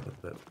move it up a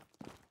bit.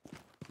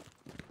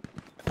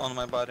 On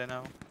my body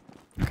now.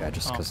 Okay,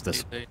 just because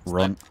this they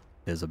run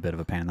is a bit of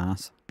a pain in the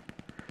ass.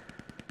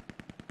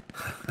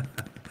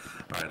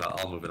 Alright,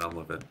 I'll move it, I'll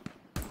move it.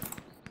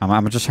 I'm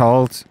gonna just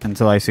hold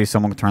until I see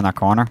someone turn that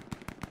corner.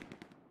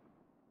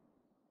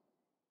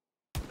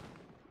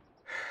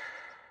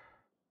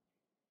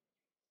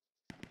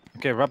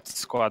 Okay, Raptor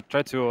squad,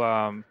 try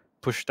to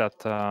push that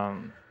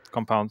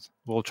compound.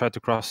 We'll try to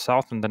cross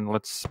south and then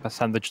let's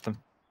sandwich them.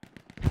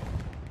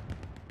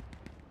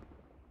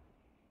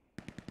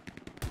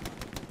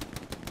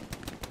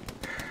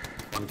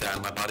 One guy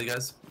on my body,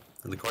 guys,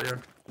 in the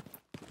courtyard.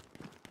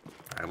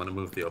 Alright, I'm gonna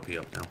move the OP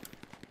up now.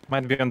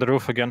 Might be on the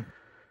roof again,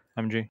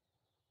 MG.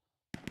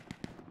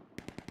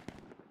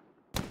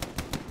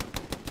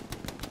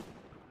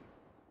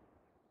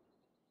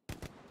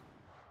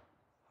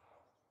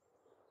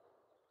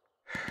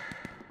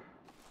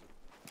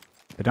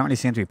 They don't really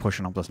seem to be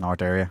pushing up this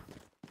north area.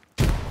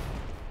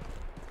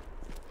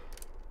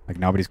 Like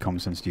nobody's come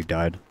since you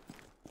died.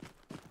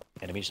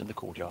 Enemies in the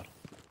courtyard.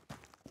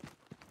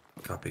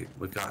 Copy.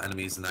 We've got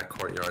enemies in that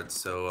courtyard,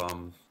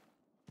 so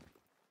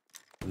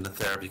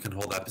Nathair, if you can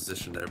hold that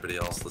position, everybody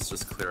else, let's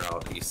just clear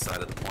out east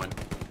side of the point.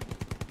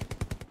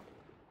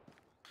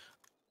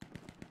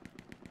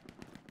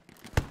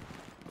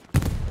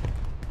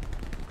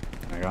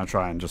 I'm gonna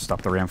try and just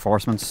stop the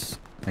reinforcements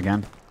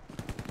again.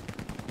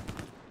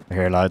 I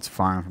hear lads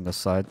firing from this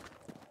side.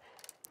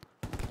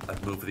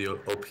 I've moved the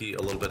OP a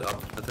little bit up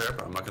Nathair,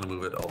 but I'm not going to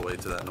move it all the way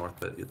to that north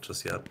bit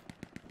just yet.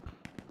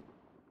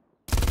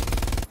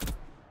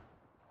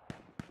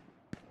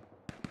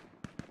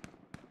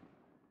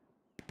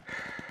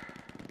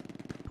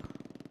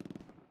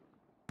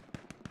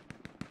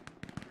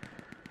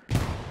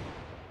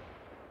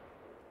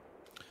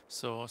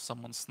 So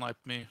someone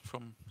sniped me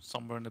from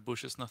somewhere in the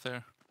bushes,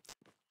 Nathair.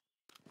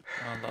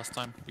 Last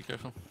time, be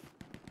careful.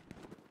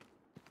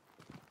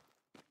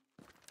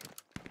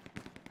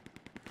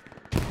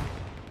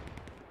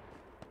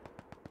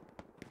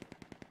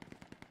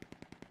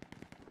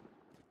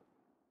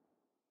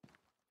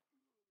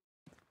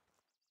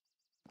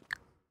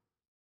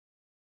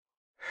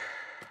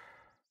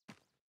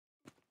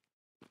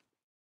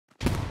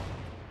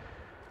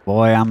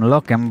 Boy, I'm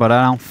looking, but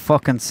I don't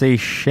fucking see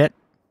shit.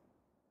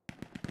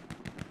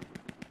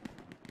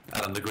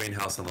 And the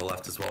greenhouse on the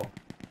left as well.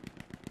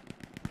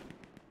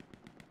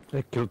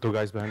 I killed 2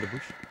 guys behind the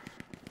bush.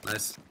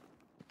 Nice.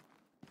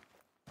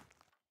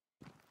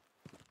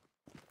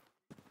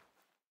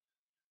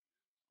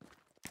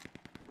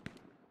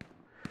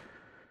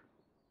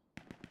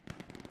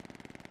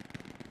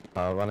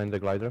 One in the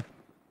glider.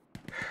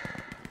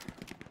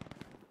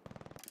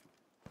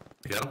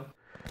 You got him?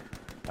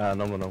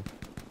 No.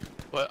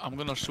 Well, I'm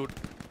gonna shoot.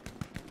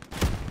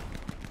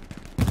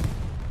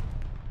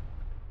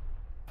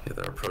 Yeah,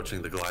 they're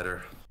approaching the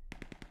glider.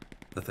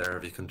 Nathair,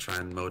 if you can try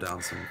and mow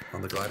down some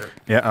on the glider.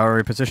 Yeah, I'll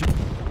reposition.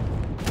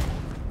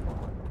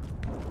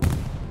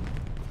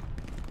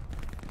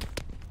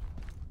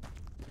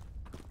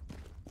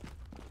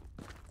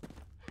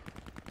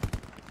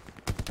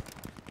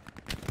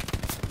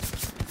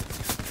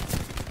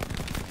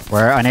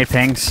 Where? I need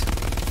pings.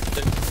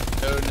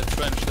 They're in the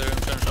trench,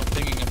 I'm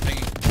pinging and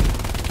pinging.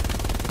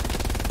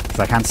 'Cause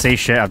I can't see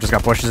shit, I've just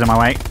got bushes in my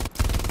way.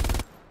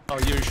 Oh,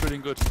 you're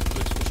shooting good.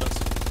 Good shots.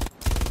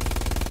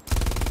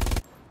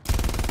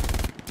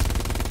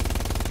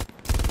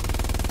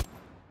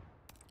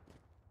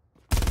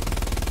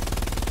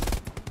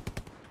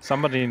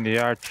 Somebody in the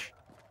arch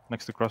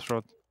next to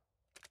crossroad.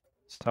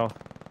 South.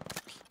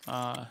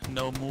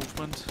 No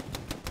movement.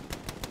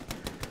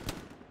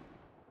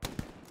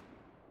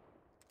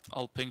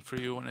 I'll ping for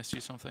you when I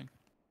see something.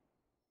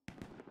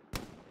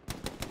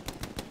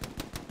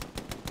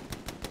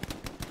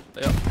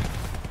 Yeah.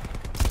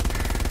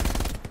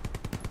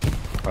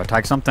 I'll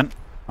tag something.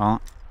 Oh, I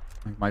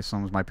think my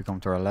sons might be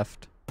coming to our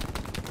left.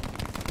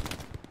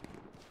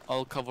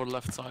 I'll cover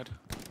left side.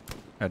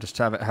 Yeah, just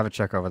have a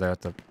check over there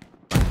at the...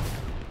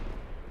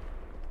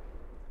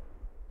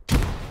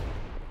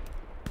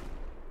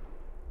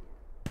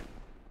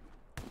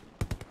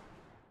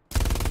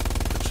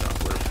 Good shot.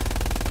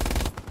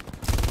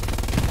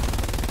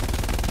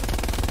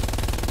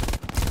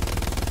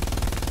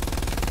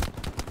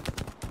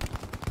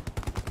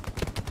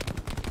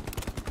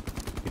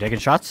 taking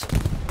shots?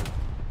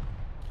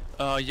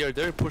 Yeah,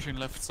 they're pushing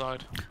left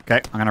side. Okay,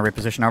 I'm gonna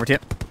reposition over to you.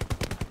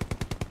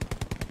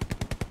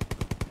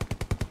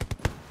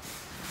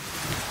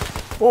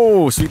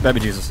 Oh, sweet baby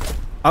Jesus.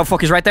 Oh,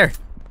 fuck, he's right there.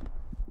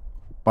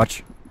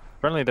 Watch.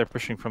 Apparently they're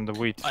pushing from the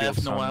wheat I have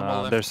fields no ammo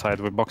on left. their side.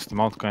 We boxed them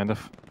out, kind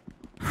of.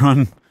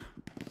 Run.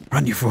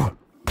 Run, you fool.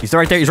 He's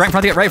right there. He's right in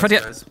front of you. Right in front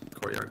of you. Guys,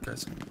 courtyard,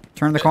 guys.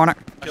 Turn the corner.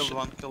 Killed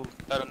one, killed.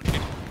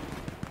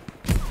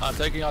 I'm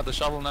taking out the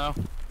shovel now.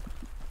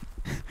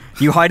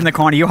 You hide in the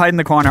corner. You hide in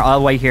the corner.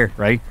 I'll wait here,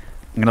 right?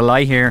 I'm gonna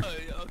lie here. Oh,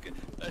 yeah, okay.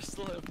 I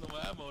still have no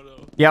ammo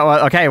though. Yeah,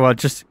 well, okay, well,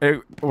 just...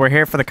 we're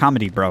here for the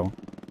comedy, bro.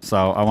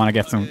 So, I want to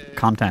get some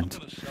content. I'm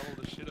gonna shovel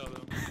the shit out of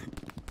him.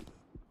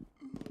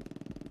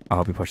 I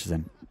hope he pushes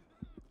in.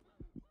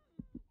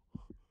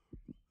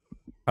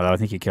 Although I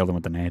think you killed him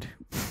with the nade.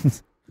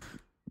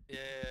 Yeah.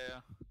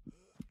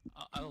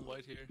 I'll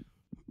wait here.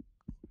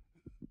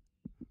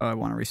 I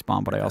want to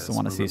respawn, but I also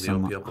want to see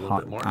some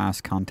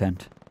hot-ass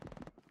content.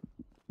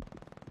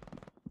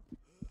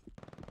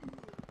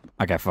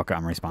 Okay, fuck it,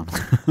 I'm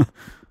respawning.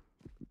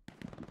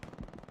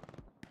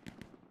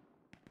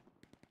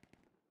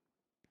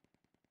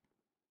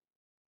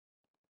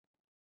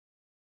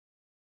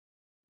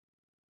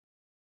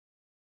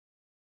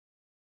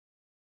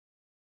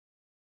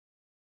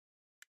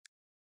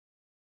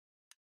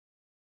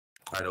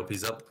 Alright,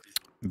 OP's up.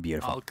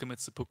 Beautiful. I'll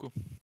commit seppuku.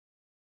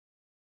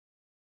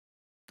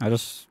 I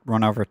just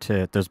run over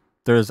to...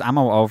 There's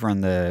ammo over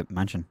in the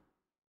mansion.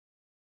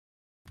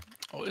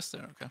 Oh, is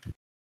there? Okay.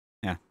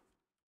 Yeah.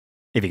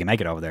 If you can make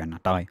it over there and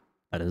not die,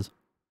 that is.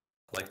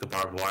 Like the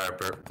barbed wire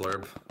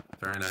blurb.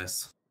 Very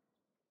nice.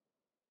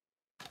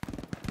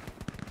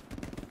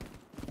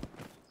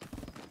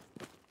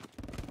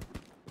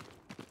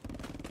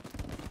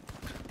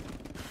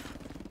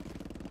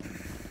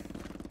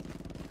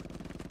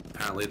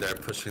 Apparently they're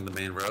pushing the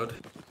main road.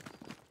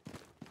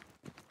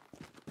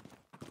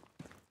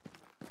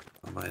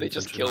 They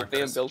just killed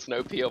me and built an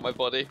OP on my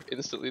body,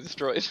 instantly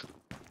destroyed.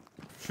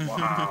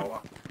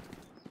 Wow.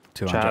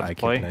 200 Chad, IQ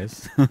play.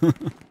 plays.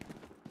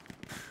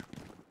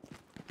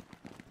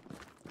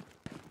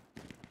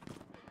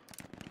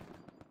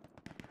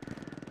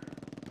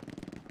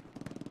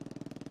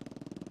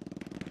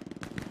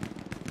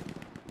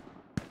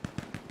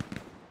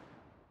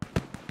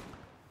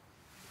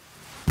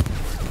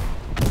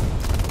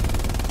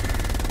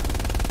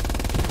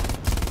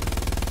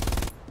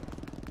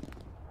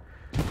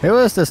 Who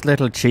is this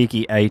little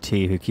cheeky AT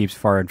who keeps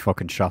firing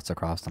fucking shots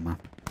across the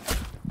map?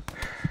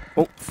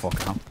 Oh,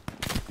 fuck no.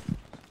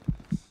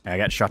 Yeah, I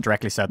get shot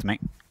directly south of me.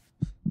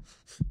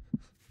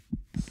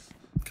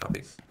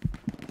 Copy.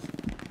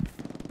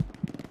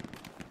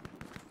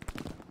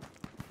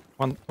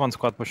 One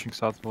squad pushing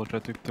south. We'll try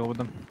to deal with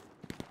them.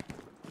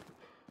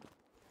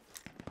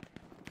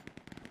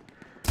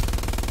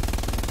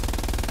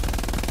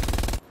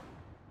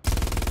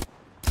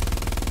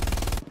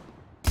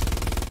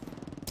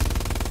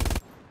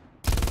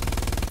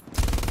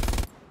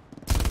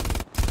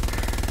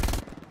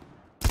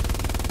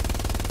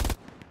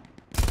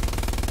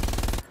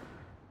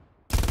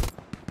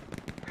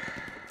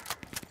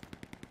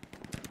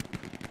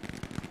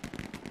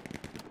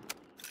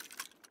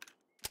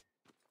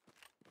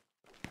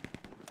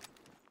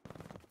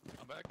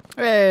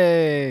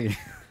 Hey!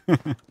 Bro,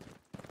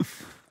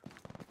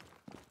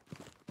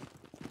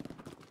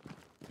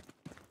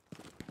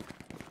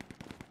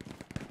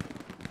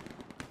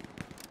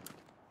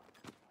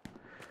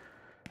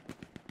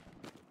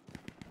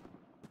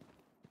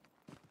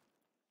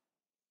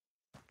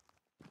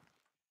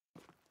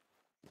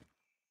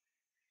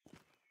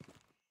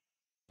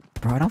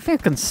 I don't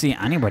think I can see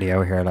anybody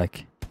out here,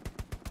 like...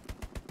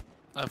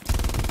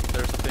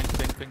 There's a ping.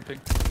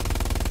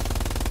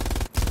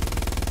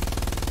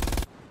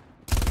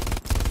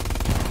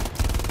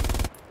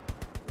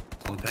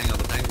 On the ping, on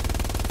the ping.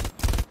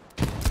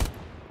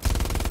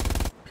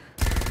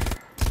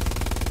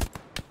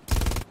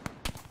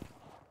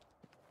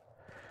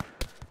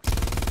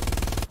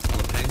 On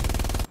the ping.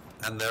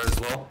 And there as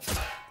well.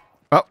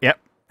 Oh, yep.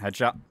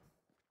 Headshot.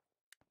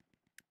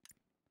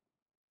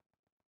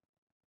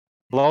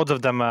 Loads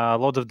of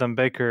them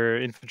Baker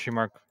infantry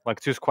mark. Like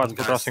 2 squads One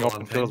guy's crossing still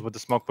open on fields ping. with the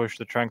smoke push.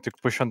 They're trying to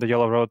push on the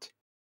yellow road.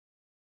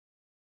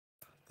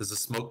 There's a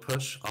smoke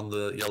push on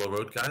the yellow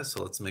road, guys,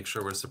 so let's make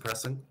sure we're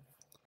suppressing.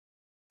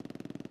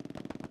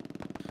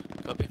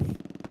 Copy.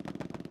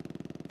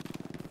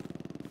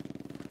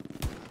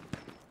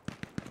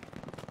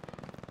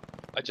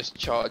 I just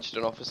charged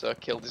an officer,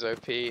 killed his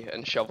OP,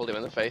 and shoveled him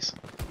in the face.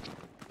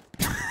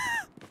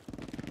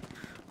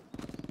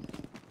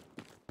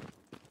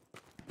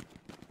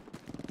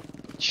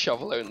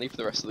 Shovel only for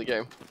the rest of the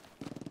game.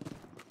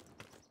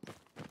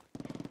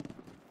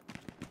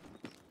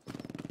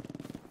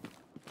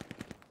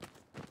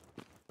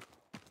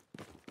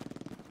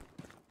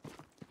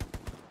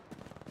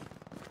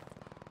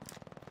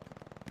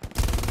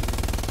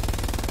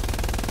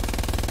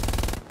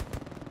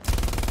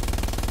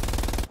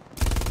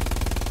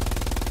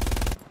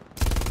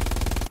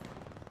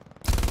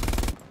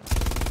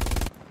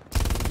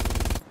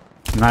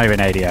 not even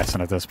ADS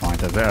at this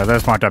point. At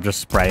this point, I'm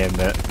just spraying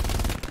the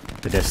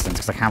distance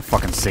because I can't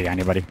fucking see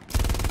anybody.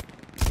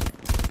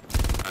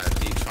 Alright,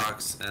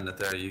 D-Trox and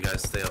Nathair, you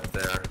guys stay up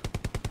there.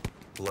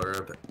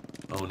 Blurb,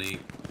 Oni,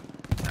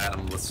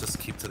 Adam, let's just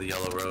keep to the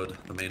yellow road,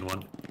 the main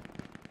one.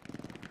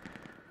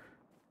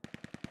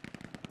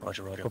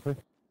 Roger, roger. Copy.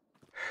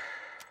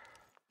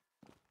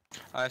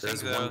 I think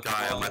There's one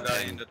guy on my guy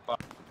ping in that bar.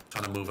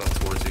 trying to move up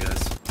towards you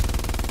guys.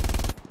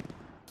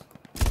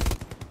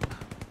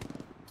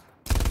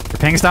 The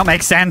pings don't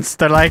make sense.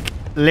 They're like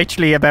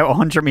literally about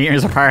 100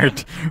 meters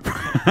apart.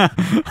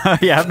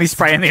 You have me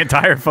spraying the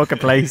entire fucking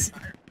place.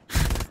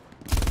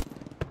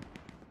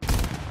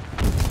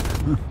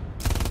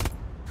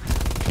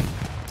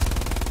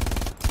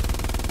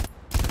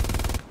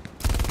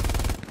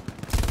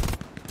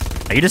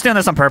 Are you just doing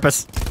this on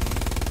purpose?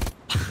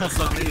 It's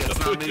not me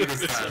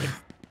this time.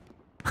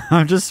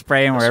 I'm just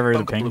spraying wherever the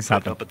Bunker pings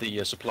blueprint happen. up at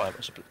the supply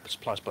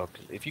spot.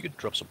 If you could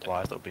drop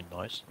supplies, that would be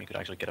nice. You could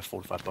actually get a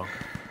fortified bunker.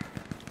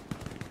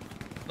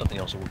 Nothing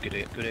else would get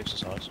good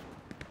exercise.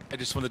 I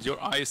just wanted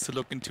your eyes to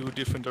look in two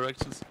different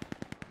directions.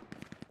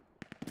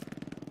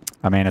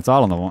 I mean, it's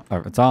all in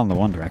the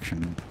one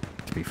direction.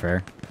 To be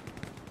fair.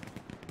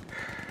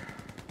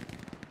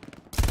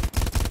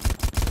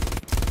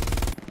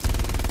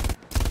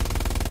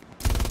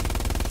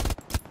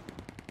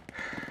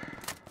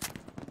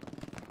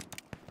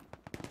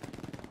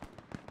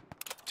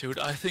 Dude,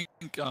 I think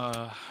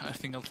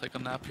I'll take a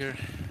nap here.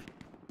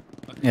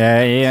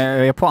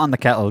 Yeah, put on the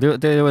kettle.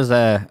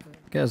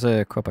 Get us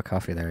a cup of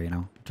coffee there, you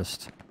know.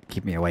 Just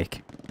keep me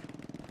awake.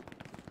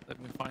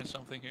 Let me find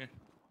something here.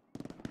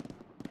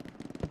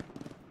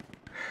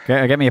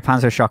 Get me a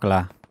Panzer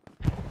Chocolat.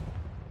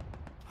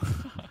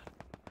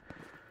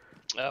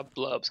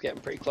 Blurb's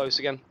getting pretty close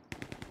again.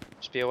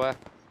 Just be aware.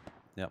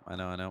 Yep, I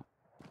know.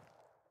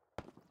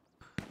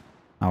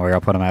 Oh, we're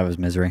gonna put him out of his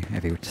misery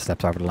if he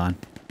steps over the line.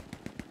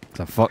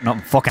 Cause I've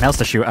nothing fucking else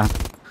to shoot at.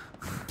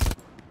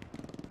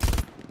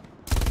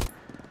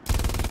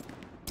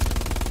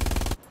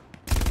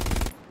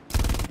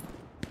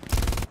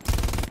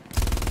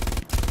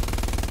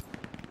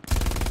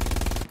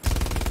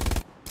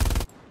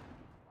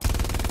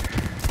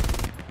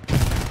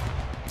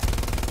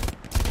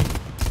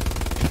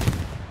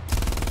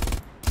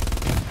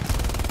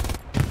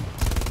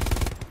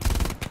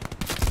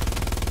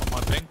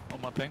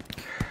 On my ping.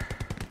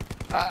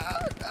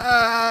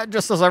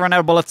 Just as I run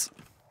out of bullets.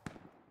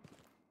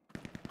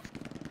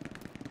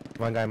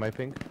 One guy in my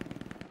ping.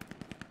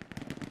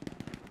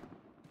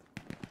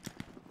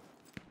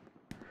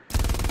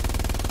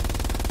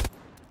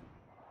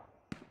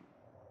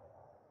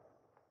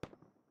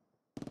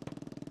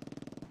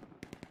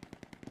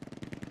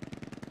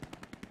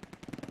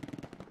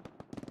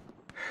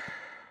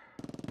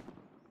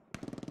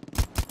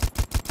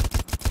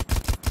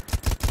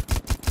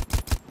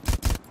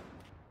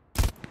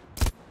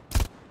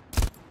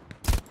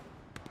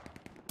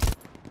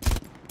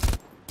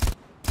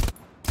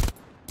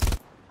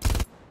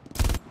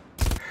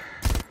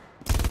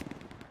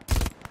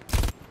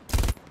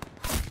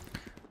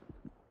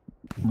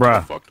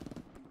 Bruh. Fuck.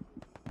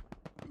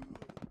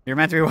 You're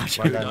meant to be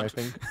watching. One guy in my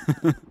ping.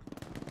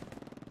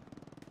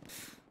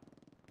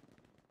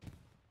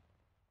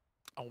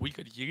 Oh, we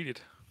got yeeted.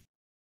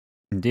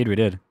 Indeed we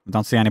did. We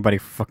don't see anybody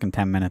for fucking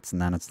 10 minutes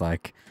and then it's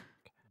like,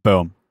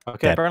 boom.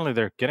 Okay, Dead. apparently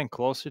they're getting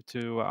closer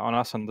to on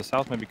us on the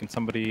south. Maybe can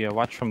somebody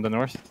watch from the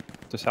north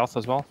to south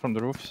as well, from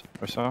the roofs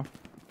or so.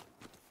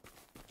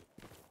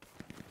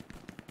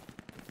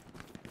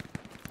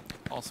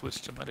 I'll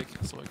switch to medic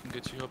so I can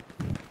get you up.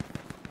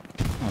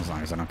 As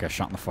long as I don't get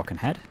shot in the fucking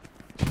head.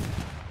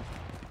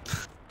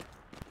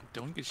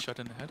 Don't get shot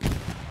in the head.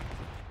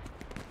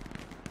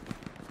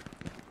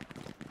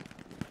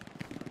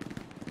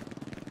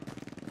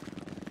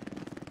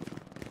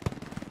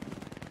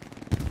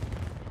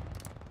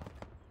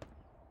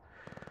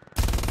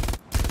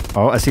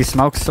 Oh, I see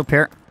smokes up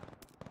here.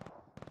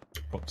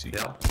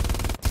 Yeah.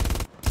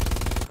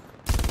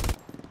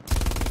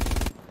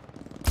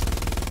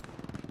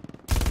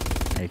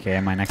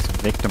 AKA my next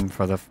victim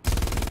for the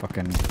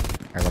fucking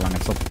Airborne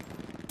mix up.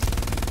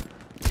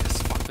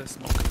 Yes, fuck that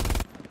smoke.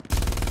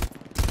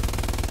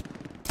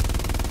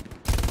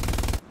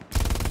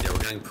 Yeah, we're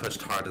getting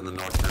pushed hard in the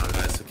north now,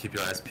 guys, so keep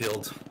your eyes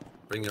peeled.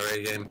 Bring your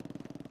A game.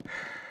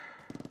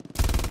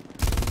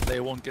 They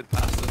won't get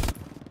past it.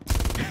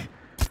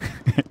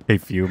 A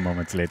few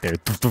moments later.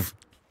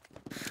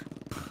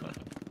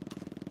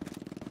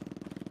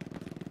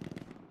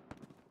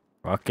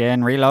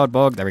 Fucking reload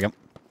bug. There we go.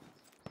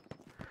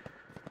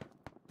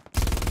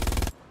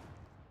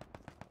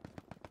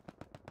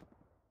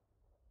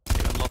 I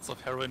got lots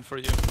of heroin for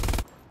you.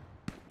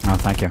 Oh,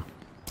 thank you.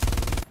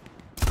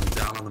 I'm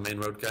down on the main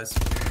road, guys.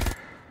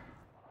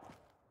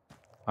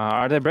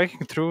 Are they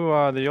breaking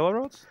through the yellow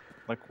roads?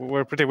 Like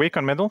we're pretty weak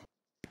on middle.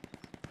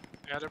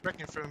 Yeah, they're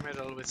breaking through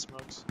middle with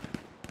smokes.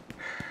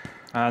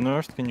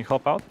 North, can you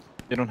help out?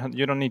 You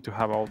don't need to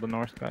have all the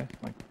north guys.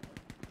 Like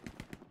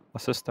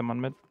assist them on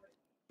mid.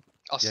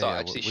 I'll start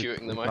actually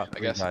shooting them, I got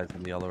guess. guys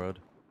on the yellow road.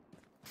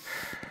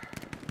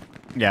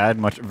 Yeah, I'd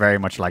very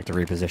much like to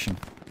reposition.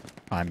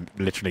 I'm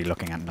literally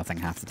looking at nothing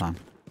half the time.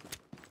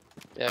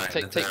 Yeah, Alright,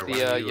 take Nathair, the why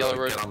don't you, yellow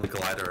road. Get on the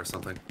glider or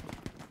something.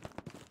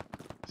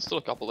 Still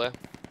a couple there.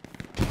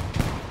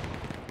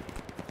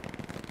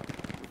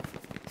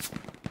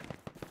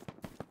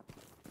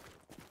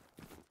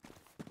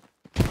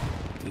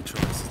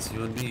 Detroit, it's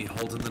you and me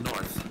holding the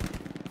north.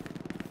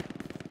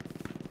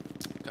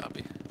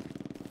 Copy.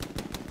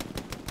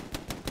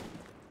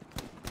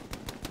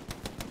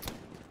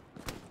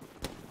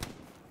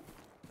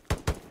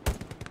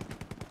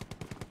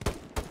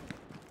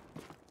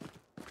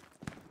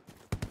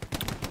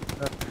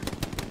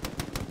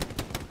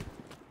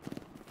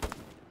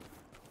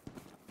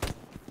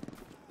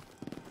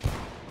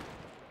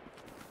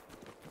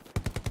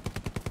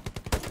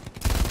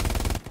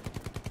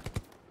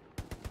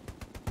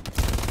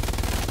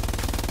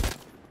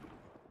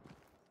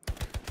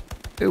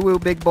 Ooh, woo,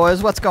 big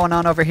boys, what's going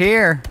on over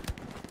here?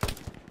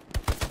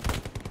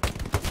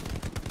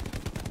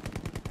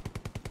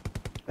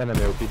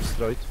 Enemy OP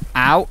destroyed.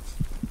 Ow.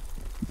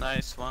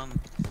 Nice one.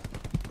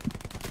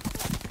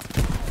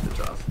 Good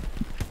job.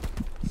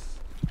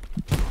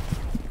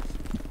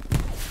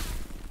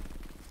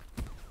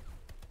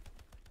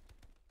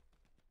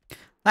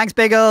 Thanks,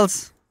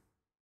 Biggles.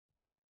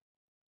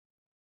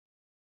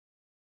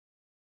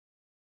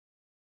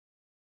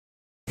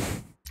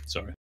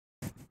 Sorry.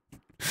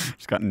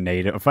 Just got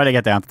naded. I'll finally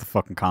get down to the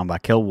fucking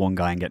combat. Kill one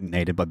guy and get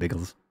naded by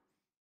Biggles.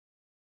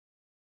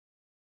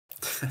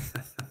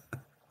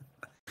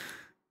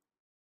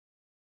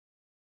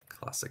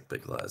 Classic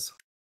big lies.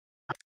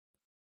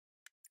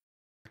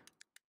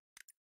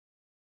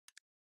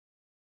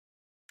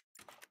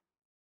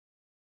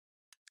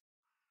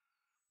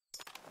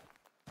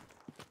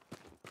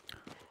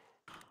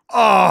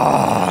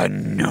 Oh,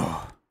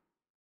 no.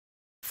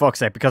 Fuck's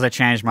sake, because I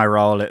changed my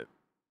role, it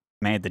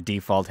made the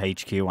default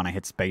HQ when I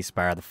hit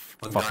spacebar the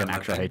fucking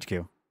actual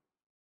HQ.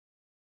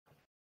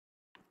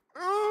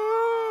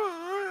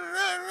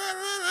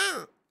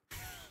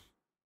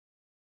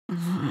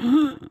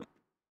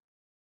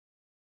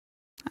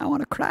 I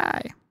want to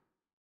cry.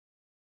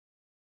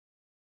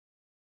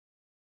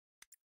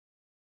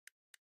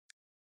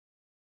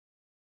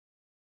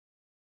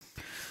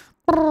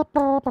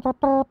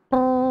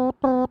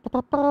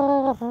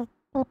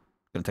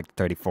 Gonna take the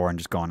 34 and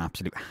just go on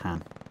absolute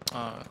ham.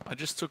 I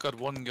just took out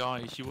one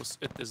guy. He was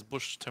at this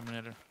bush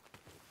terminator.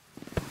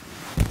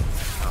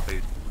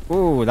 Copy.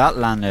 Ooh, that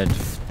landed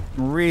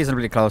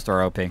reasonably close to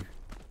our OP.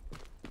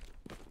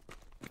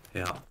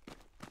 Yeah.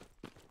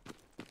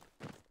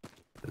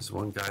 There's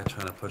one guy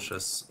trying to push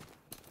us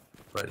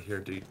right here,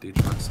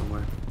 D-truck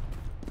somewhere.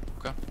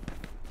 Okay.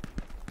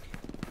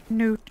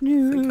 Noot, I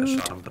think I noot.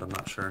 shot him, but I'm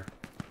not sure.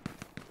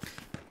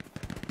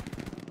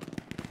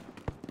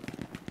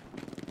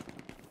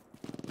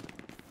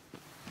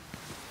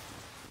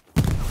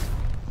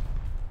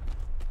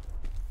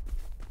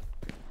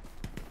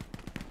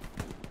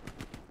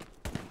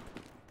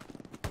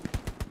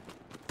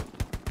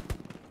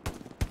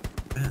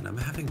 Man, I'm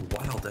having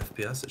wild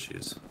FPS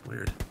issues.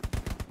 Weird.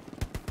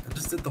 I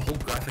just did the whole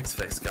graphics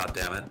fix,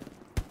 goddammit.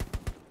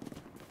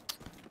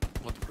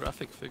 What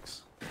graphic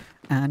fix?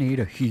 I need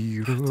a I did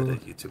hero. a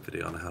YouTube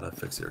video on how to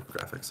fix your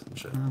graphics and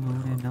shit. I'm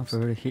on enough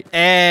for a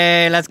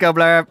Hey, let's go,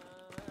 Blurb.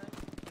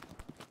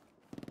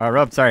 Oh,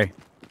 Rob, sorry.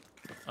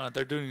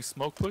 They're doing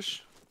smoke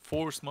push.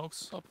 4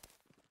 smokes up.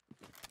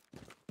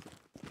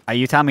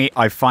 You tell me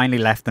I finally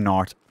left the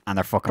north and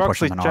they're fucking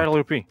pushing the north. General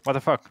UP. What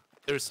the fuck?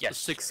 There's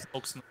 6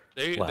 smokes.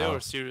 They Wow. are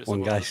serious.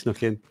 One about guy it.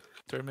 snuck in.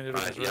 Terminator.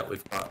 Alright, yeah,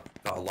 we've got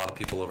a lot of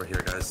people over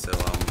here, guys, so,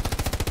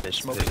 They're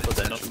smoking, but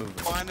they're not moving.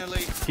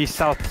 Finally. He's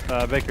south,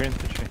 Baker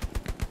Infantry.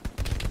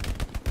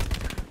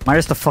 Am I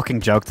just a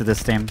fucking joke to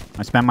this team?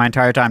 I spend my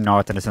entire time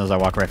north and as soon as I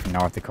walk away from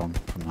north, they come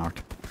from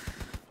north.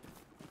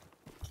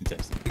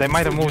 They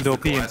might have still use use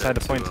OP the glider inside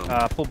the to, point.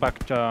 Pull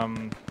back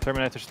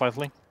Terminator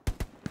slightly.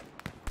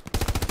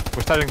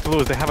 We're starting to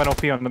lose. They have an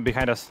OP on them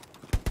behind us.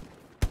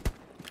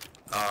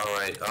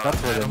 Alright,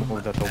 That's where they Adam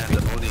moved that and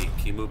OP. Oni,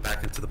 can you move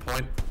back into the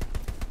point?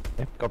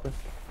 Yeah, copy.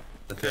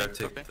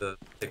 Nathair,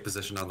 take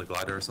position on the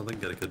glider or something,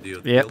 get a good view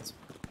of the Yep. fields.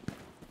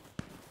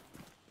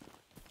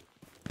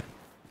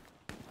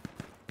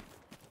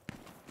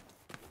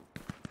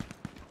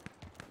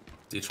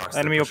 D-trucks, they're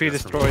Enemy OP pushing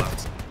us from the destroyed.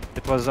 left.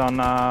 It was on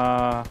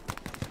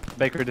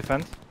Baker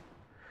defense.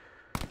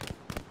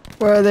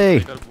 Where are they?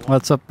 They got one.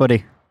 What's up,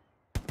 buddy?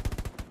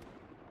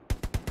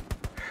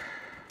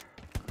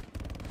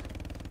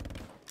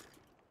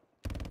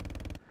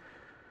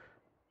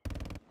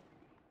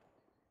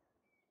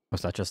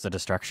 Was that just a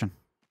distraction?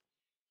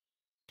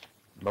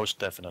 Most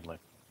definitely.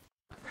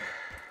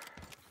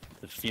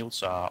 The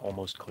fields are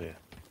almost clear.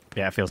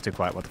 Yeah, it feels too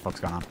quiet. What the fuck's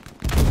going on?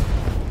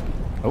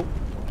 Oh.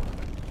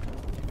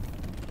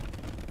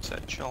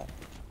 Said chill.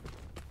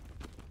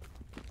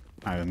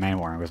 The main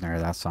warrant was near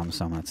that, so I'm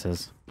assuming that's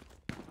his.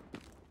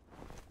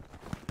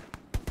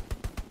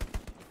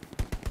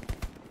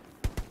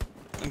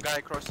 One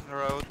guy crossing the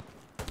road.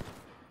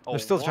 They're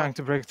still trying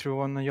to break through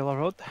on the yellow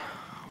road.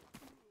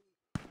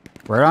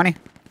 Where, Ronnie?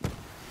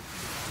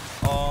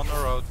 On the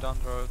road. down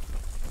the road.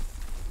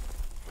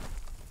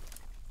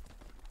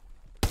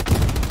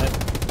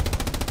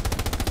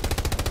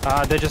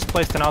 They just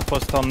placed an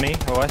outpost on me,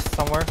 west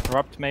somewhere,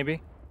 Rupt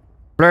maybe.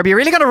 Blurb, you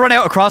really gonna run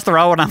out across the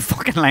road and I'm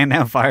fucking laying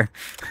down fire?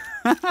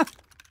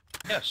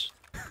 Yes.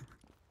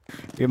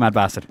 You mad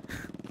bastard.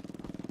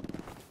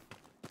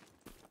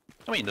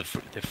 I mean, the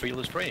field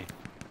is free.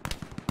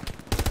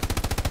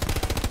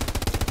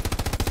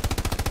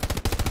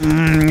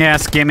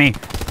 Yes, gimme.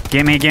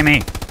 Gimme,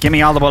 gimme.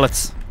 Gimme all the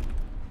bullets.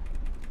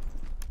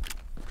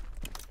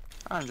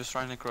 I'm just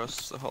running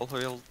across the whole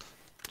field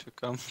to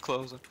come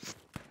closer.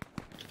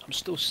 I'm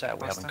still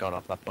sad we haven't got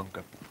up that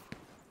bunker.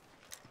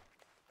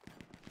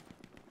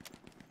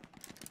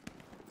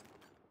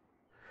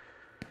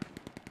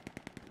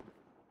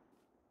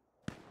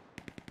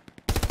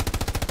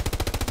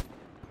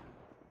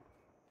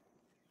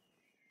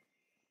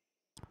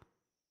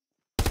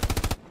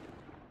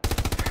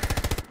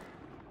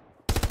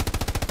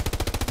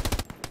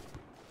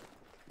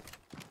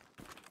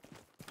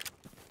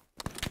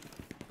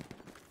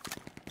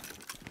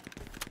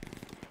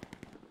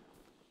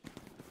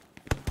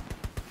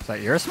 Is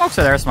that your smokes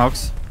or their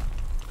smokes?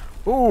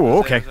 Ooh,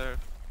 okay.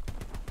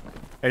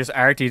 They just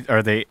artied,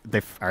 or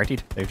they've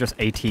artied? They've just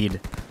AT'd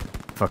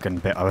fucking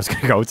bit. I was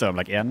gonna go to, I'm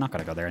like, yeah, I'm not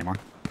gonna go there anymore.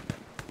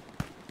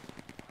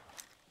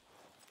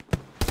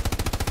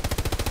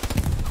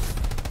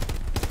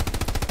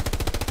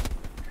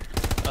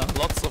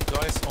 Lots of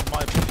guys on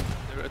my building.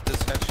 They're at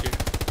this hedge here.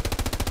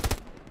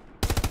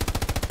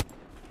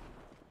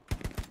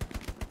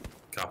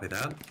 Copy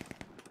that.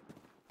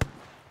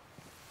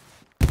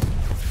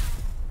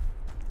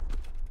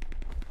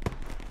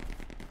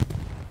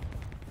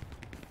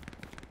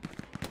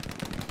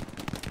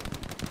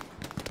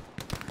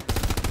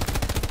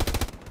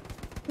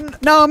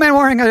 No, man,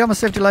 Warring, I almost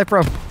saved your life,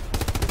 bro. There's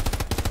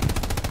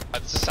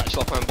a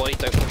satchel off my body,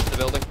 don't push the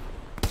building.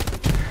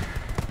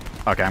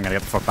 Okay, I'm gonna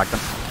get the fuck back then.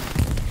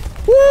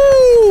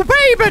 Woo,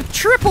 baby!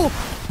 Triple!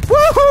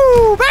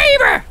 Woohoo,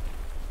 baby!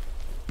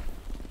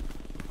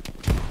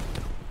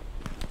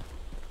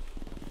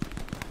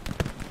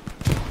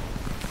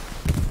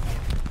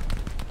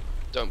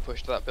 Don't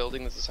push to that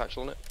building, there's a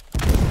satchel on it.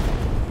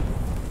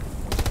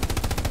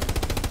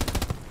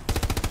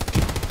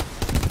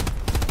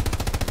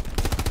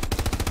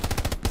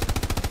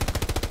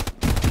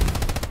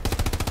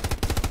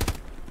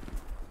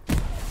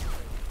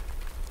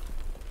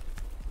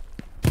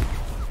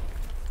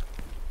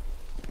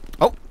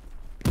 Oh!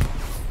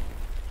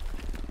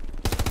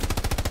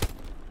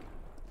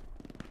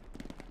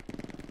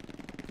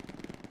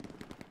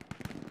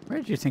 Where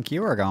did you think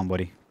you were going,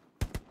 buddy?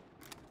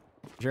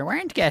 You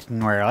weren't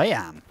getting where I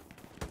am.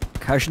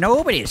 'Cause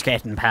nobody's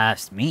getting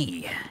past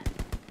me.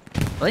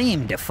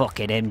 I'm the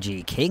fucking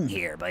MG king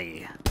here,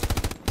 boy.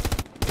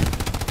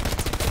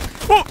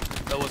 Oh!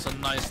 That was a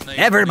nice name.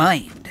 Never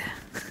mind.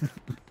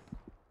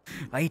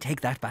 I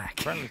take that back.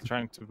 Friendly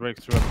trying to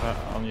break through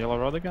on Yellow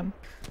Road again.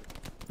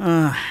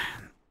 I've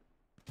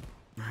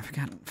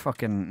gotten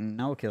fucking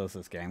no kills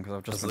this game because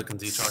I've just looking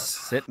been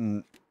detox.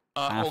 sitting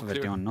half all of it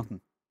clear. doing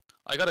nothing.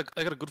 I got a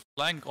good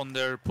flank on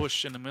their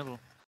push in the middle.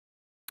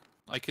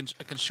 I can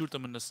shoot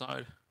them in the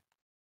side.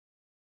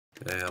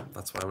 Yeah,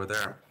 that's why we're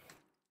there.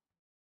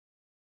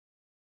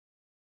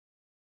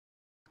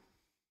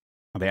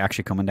 Are they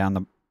actually coming down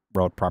the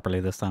road properly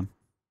this time?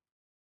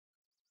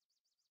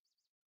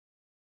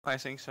 I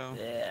think so.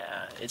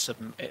 Yeah, it's a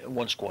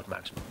one squad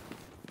maximum.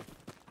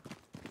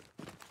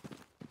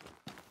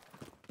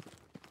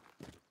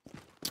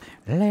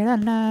 Late at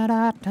night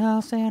I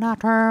toss and I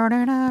turn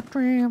and I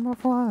dream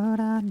of what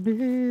I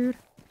did.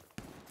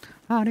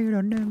 I need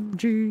an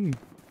MG.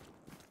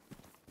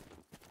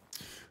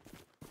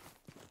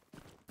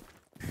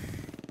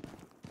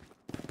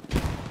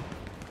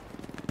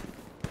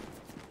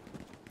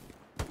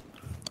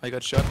 I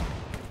got shot.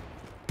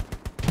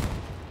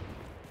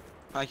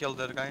 I killed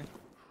that guy.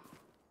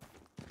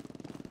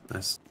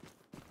 Nice.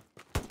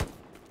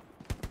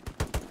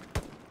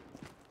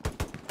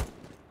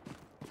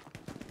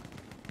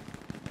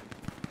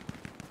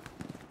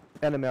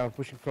 Enemy are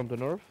pushing from the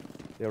north.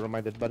 They are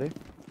my dead body.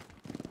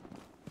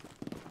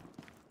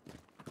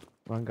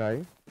 One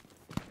guy.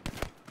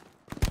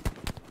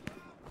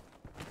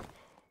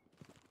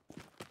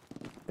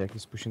 Yeah,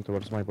 he's pushing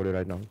towards my body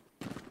right now.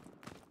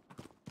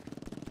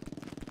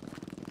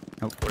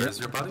 Oh, Where is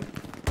your body?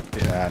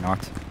 yeah,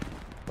 north.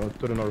 Oh,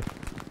 to the north.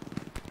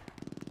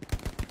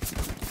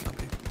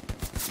 Copy.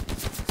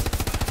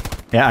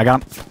 Yeah, I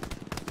got him.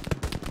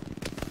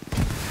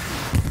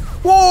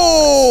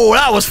 Whoa,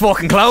 that was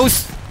fucking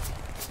close.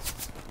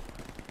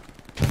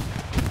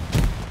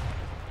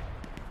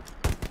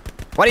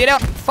 What are you doing?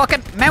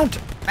 Fucking mount!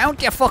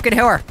 Mount, you fucking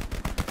whore!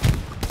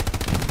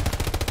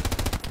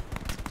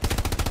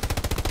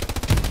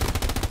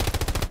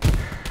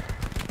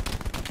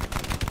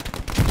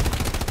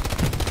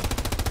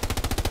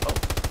 Oh,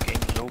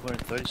 game is over in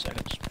 30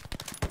 seconds.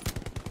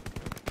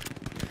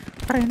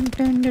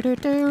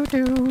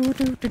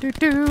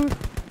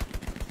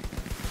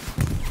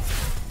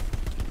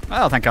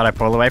 Well, thank God I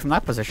pulled away from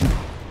that position.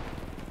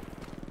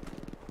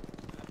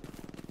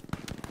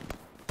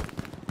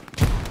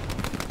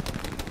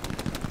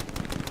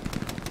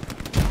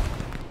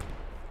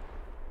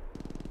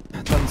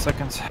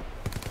 seconds.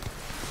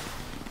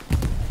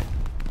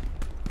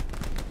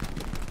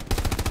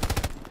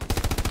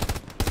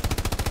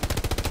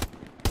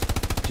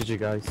 GG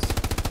guys.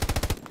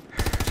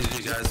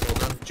 GG guys, well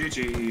done. GG.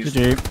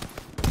 GG.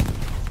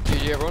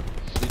 GG everyone.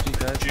 GG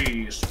guys.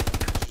 Jeez.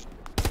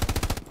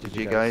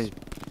 GG guys.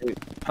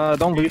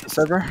 Don't leave the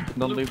server.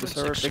 Don't leave the Blueprints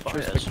server.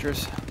 Pictures, expires.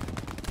 pictures.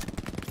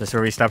 This is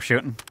where we stop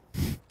shooting.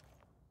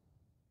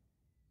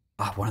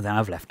 Ah, one of them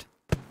I've left.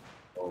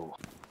 Oh.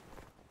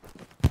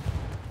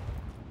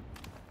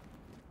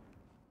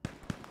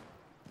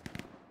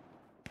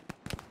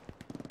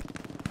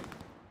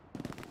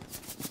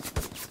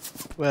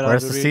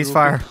 Where's the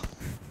ceasefire?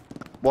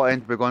 What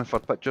end we going for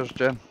pictures,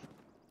 Jim?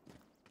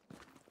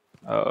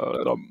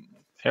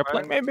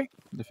 Airplane maybe?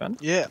 Defend?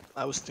 Yeah,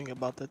 I was thinking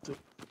about that too.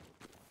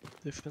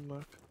 Different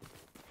mark.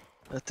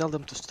 Tell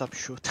them to stop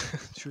shooting.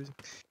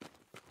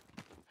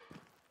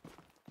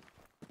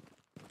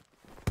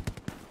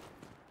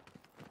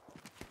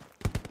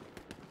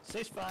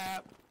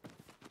 Ceasefire!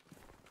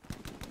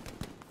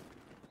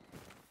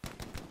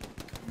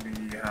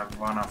 We have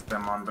one of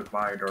them on the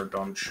glider,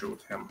 don't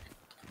shoot him.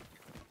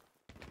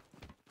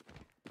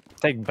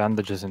 Take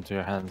bandages into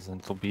your hands and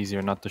it'll be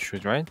easier not to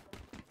shoot, right?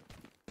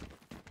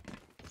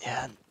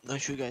 Yeah,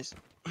 don't shoot, guys.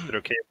 Is it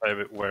okay if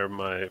I wear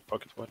my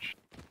pocket watch?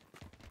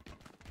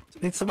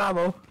 Need some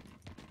ammo.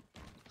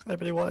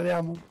 Anybody want any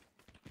ammo?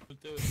 I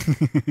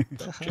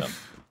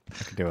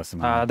could do with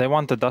some. They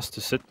wanted us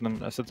to sit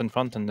in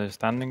front and they're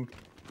standing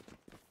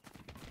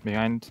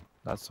behind.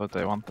 That's what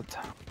they wanted.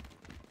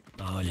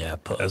 Oh yeah,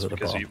 put That's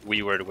because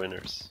we were the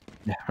winners.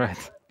 Yeah,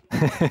 right.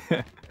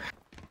 Alright,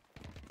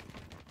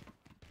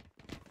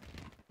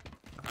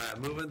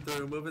 moving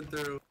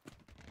through.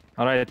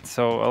 Alright,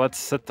 so let's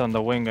sit on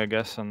the wing, I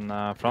guess, in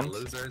front.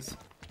 Losers.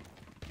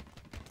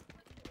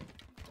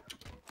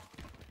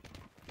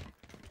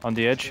 On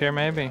the edge here,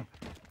 maybe.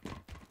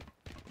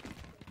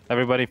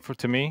 Everybody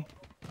to me.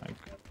 Like,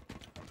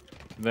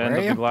 to the end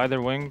of the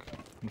glider wing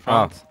in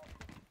front.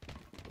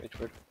 Wait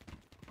for it.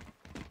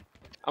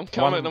 I'm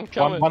coming, I'm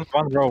coming.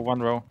 One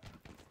row.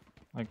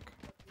 Like,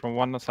 from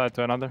one side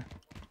to another.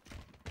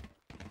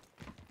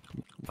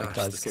 Gosh,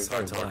 this is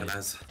hard to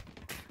organize.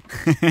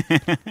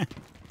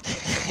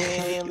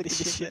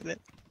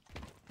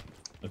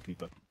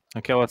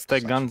 Okay, let's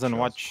take guns and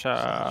watch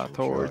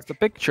towards the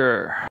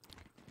picture.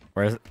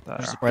 Where's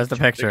the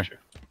picture?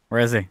 Where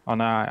is he? On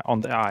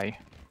the eye.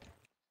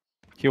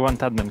 He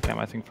went admin cam,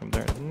 I think, from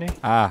there, didn't he?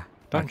 Ah.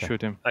 Don't okay.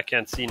 shoot him. I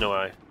can't see no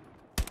eye.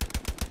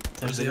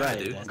 There's the eye,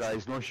 dude.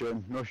 Guys, no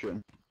shooting, no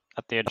shooting.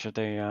 At the edge of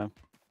the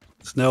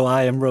There's no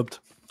eye, I'm rubbed.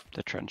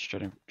 the trench,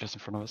 just in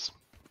front of us.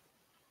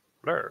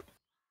 Blur.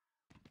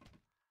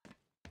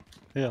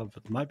 Yeah,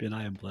 but there might be an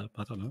eye in blip,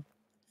 I don't know.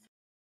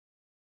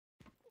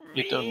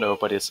 You don't know,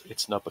 but it's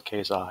an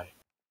uppercase eye.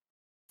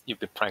 You've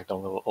been pranked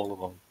on all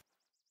along.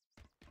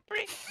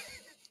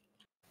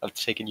 I'm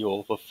taking you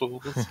all for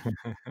fools.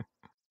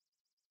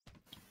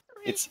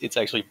 It's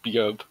actually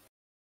Björb.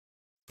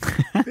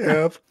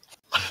 Yep.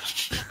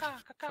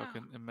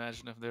 Fucking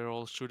imagine if they're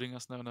all shooting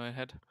us now in the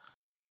head.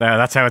 No,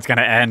 that's how it's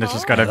gonna end. It's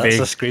just gotta be.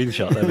 That's a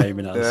screenshot they're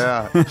aiming at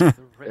us. Yeah,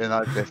 yeah,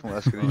 that's definitely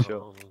a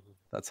screenshot.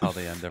 That's how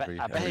they end every.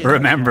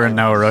 Remember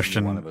no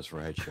Russian. One of us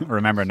rage.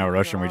 Remember no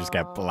Russian. We just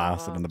get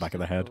blasted in the back of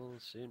the head.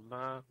 You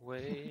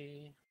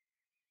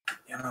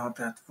know,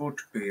 that would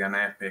be an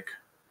epic.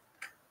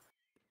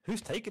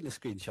 Who's taking the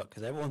screenshot?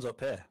 Because everyone's up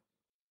here.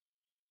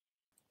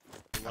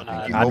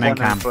 Admin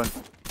cam.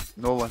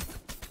 No one.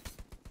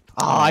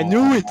 Ah, I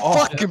knew it!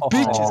 Fucking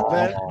bitches,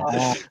 man!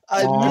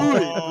 I knew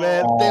it,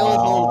 man! They was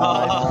all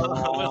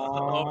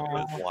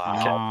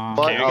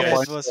Okay, you This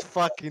guys, was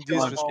fucking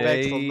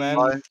disrespectful, man.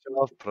 Bunch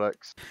of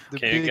pricks. The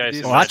Okay, you big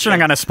guys- Well, actually, I'm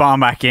gonna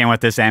spawn back in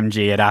with this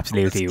MG and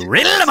absolutely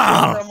riddle them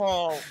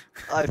all.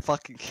 I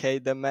fucking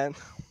hate them, man.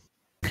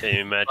 can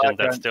you imagine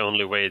that's the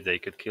only way they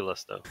could kill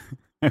us, though?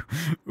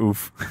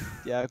 Oof.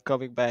 Yeah, I'm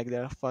coming back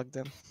there. Fuck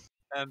them.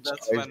 And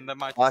that's when the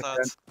match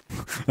starts.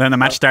 Then the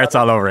match starts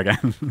all over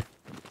again.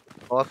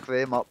 Fuck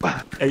them up.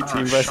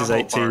 18 versus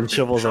 18,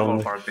 shovels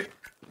only. Party.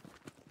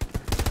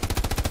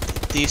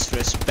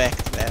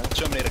 Disrespect, man.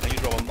 Terminator, can you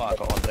draw a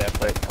marker on their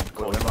plate? Fuck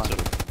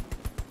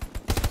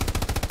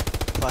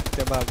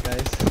them up,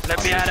 guys.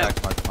 Let me at him.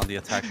 On the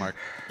attack mark.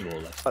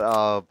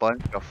 A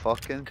bunch of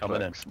fucking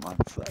Coming in. pricks, man.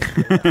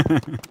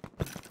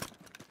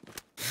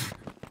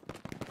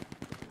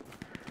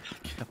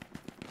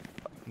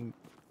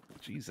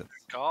 Jesus.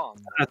 Gone.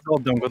 I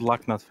told them good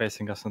luck not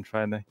facing us on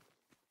Friday.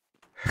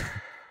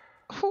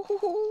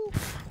 Lol.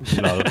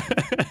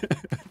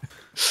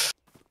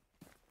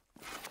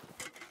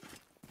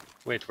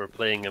 Wait, we're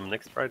playing them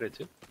next Friday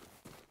too?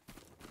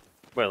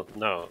 Well,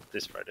 no,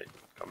 this Friday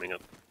coming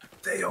up.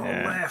 They all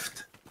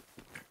left.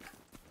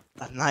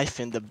 A knife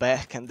in the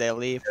back and they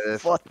leave.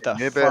 If What the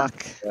you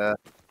fuck?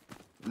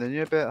 Then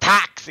you better.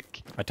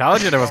 Toxic! I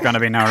told you there was gonna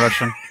be no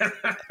Russian.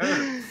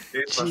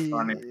 It was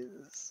funny.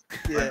 Jeez. I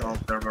Yeah.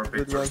 hope there were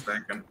Good pictures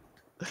taken.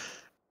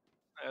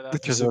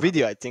 It was a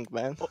video, I think,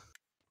 man.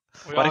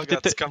 We What all if they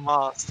got took-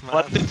 scammed, man.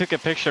 What if they took a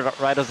picture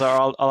right as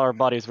all our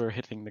bodies were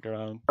hitting the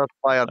ground? That's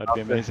fire That'd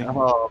be amazing.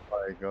 Oh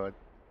my god.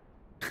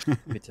 If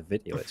it's a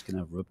video, it's gonna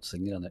have Rub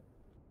singing on it.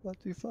 But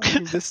we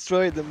fucking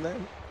destroyed them,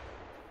 man.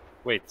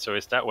 Wait, so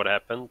is that what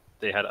happened?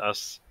 They had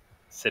us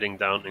sitting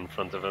down in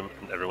front of them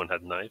and everyone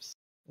had knives?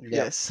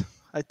 Yes.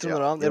 I turned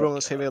Yeah, around, yeah. everyone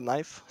was having a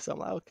knife. So I'm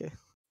like, okay.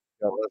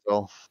 Yeah, that's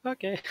all.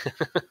 Okay.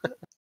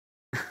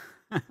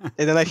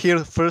 And then I hear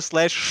the first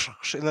slash,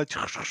 and then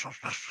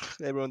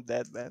everyone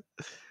dead, man.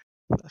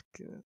 Fuck.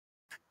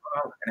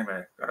 Well,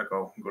 anyway, gotta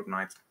go. Good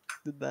night.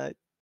 Good night.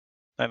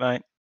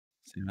 Bye-bye.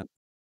 See that?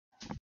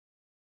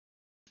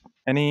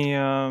 Any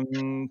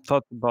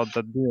thought about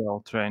the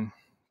dual train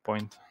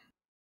point?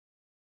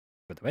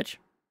 With which?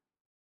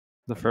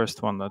 The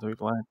first one that we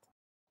played.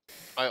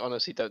 I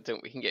honestly don't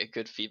think we can get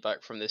good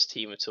feedback from this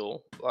team at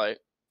all. Like,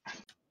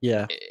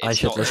 Yeah, I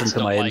should listen to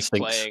my like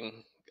instincts.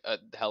 playing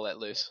Hell Let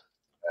Loose.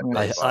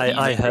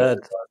 I heard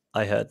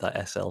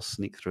that SL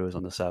sneak through us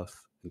on the south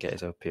and get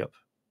his OP up,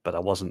 but I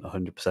wasn't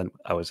 100%.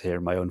 I was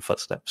hearing my own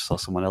footsteps or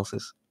someone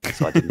else's,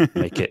 so I didn't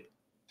make it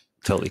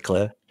totally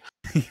clear.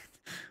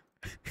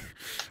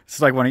 It's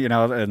like one of, you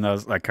know, in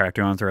those like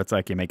cartoons where it's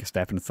like you make a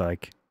step and it's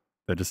like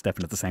they're just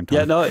stepping at the same time.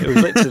 Yeah, no, it was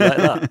literally like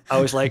that. I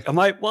was like, am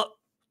I what?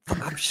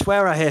 I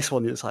swear I hear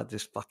someone inside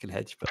this fucking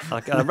hedge,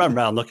 but I ran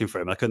around looking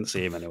for him. I couldn't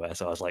see him anywhere,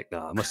 so I was like,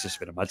 no, I must have just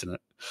been imagining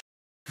it.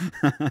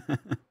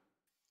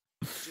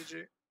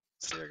 GG.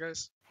 See ya,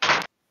 guys.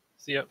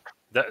 So yeah,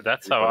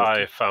 that's how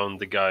I found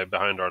the guy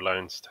behind our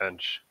lines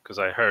hedge, because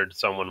I heard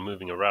someone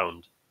moving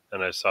around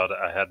and I saw that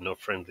I had no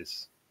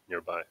friendlies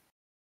nearby.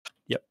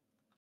 Yep.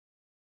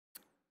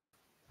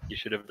 You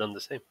should have done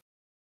the same.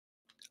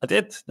 I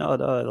did. No,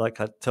 like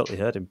I totally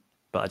heard him,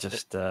 but I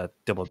just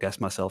double guessed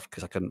myself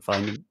because I couldn't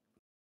find him.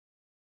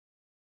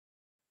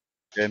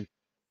 Again,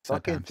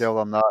 fucking Sometimes. tell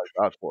them that.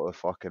 That's what they're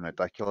fucking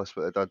ridiculous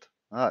what they did.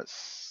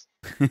 That's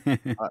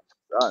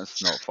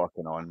not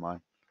fucking on,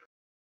 man.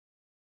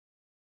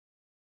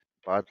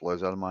 Bad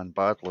loser, man.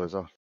 Bad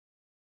loser.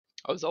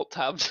 I was alt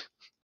tabbed.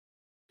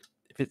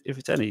 If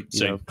it's any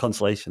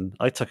consolation,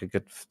 I took a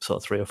good sort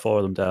of 3 or 4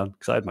 of them down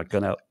because I had my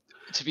gun out.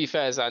 To be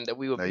fair, Xander,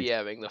 we were Nice.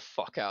 BMing the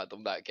fuck out of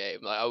them that game.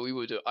 Like we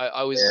would,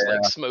 I was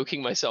like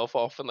smoking myself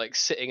off and like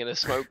sitting in a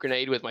smoke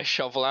grenade with my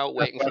shovel out,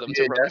 waiting for them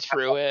to run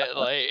through it.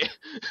 Like,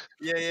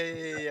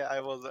 Yeah. I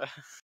was.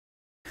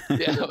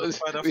 yeah, it was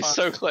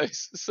so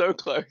close, so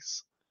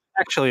close.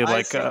 Actually, I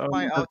like think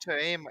my auto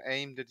aim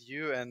aimed at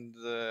you, and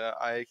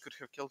I could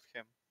have killed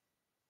him.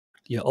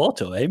 Your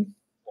auto aim?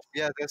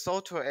 Yeah, there's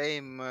auto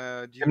aim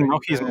didn't know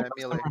during he's the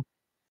melee.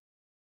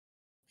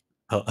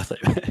 Oh, I thought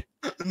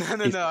No,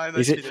 I'm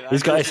not cheating.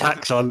 He's got his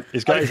hacks on.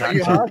 He's got his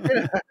hacks on.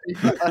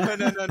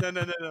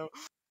 No.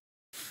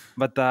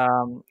 But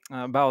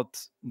about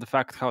the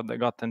fact how they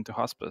got into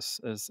Hospice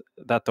is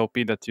that OP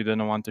that you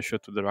didn't want to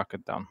shoot with the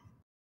rocket down.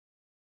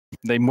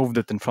 They moved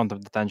it in front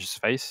of the Tanger's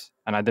face,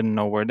 and I didn't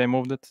know where they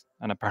moved it,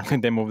 and apparently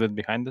they moved it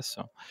behind us.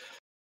 So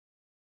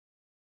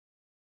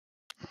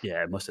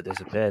Yeah, it must have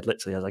disappeared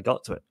literally as I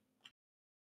got to it.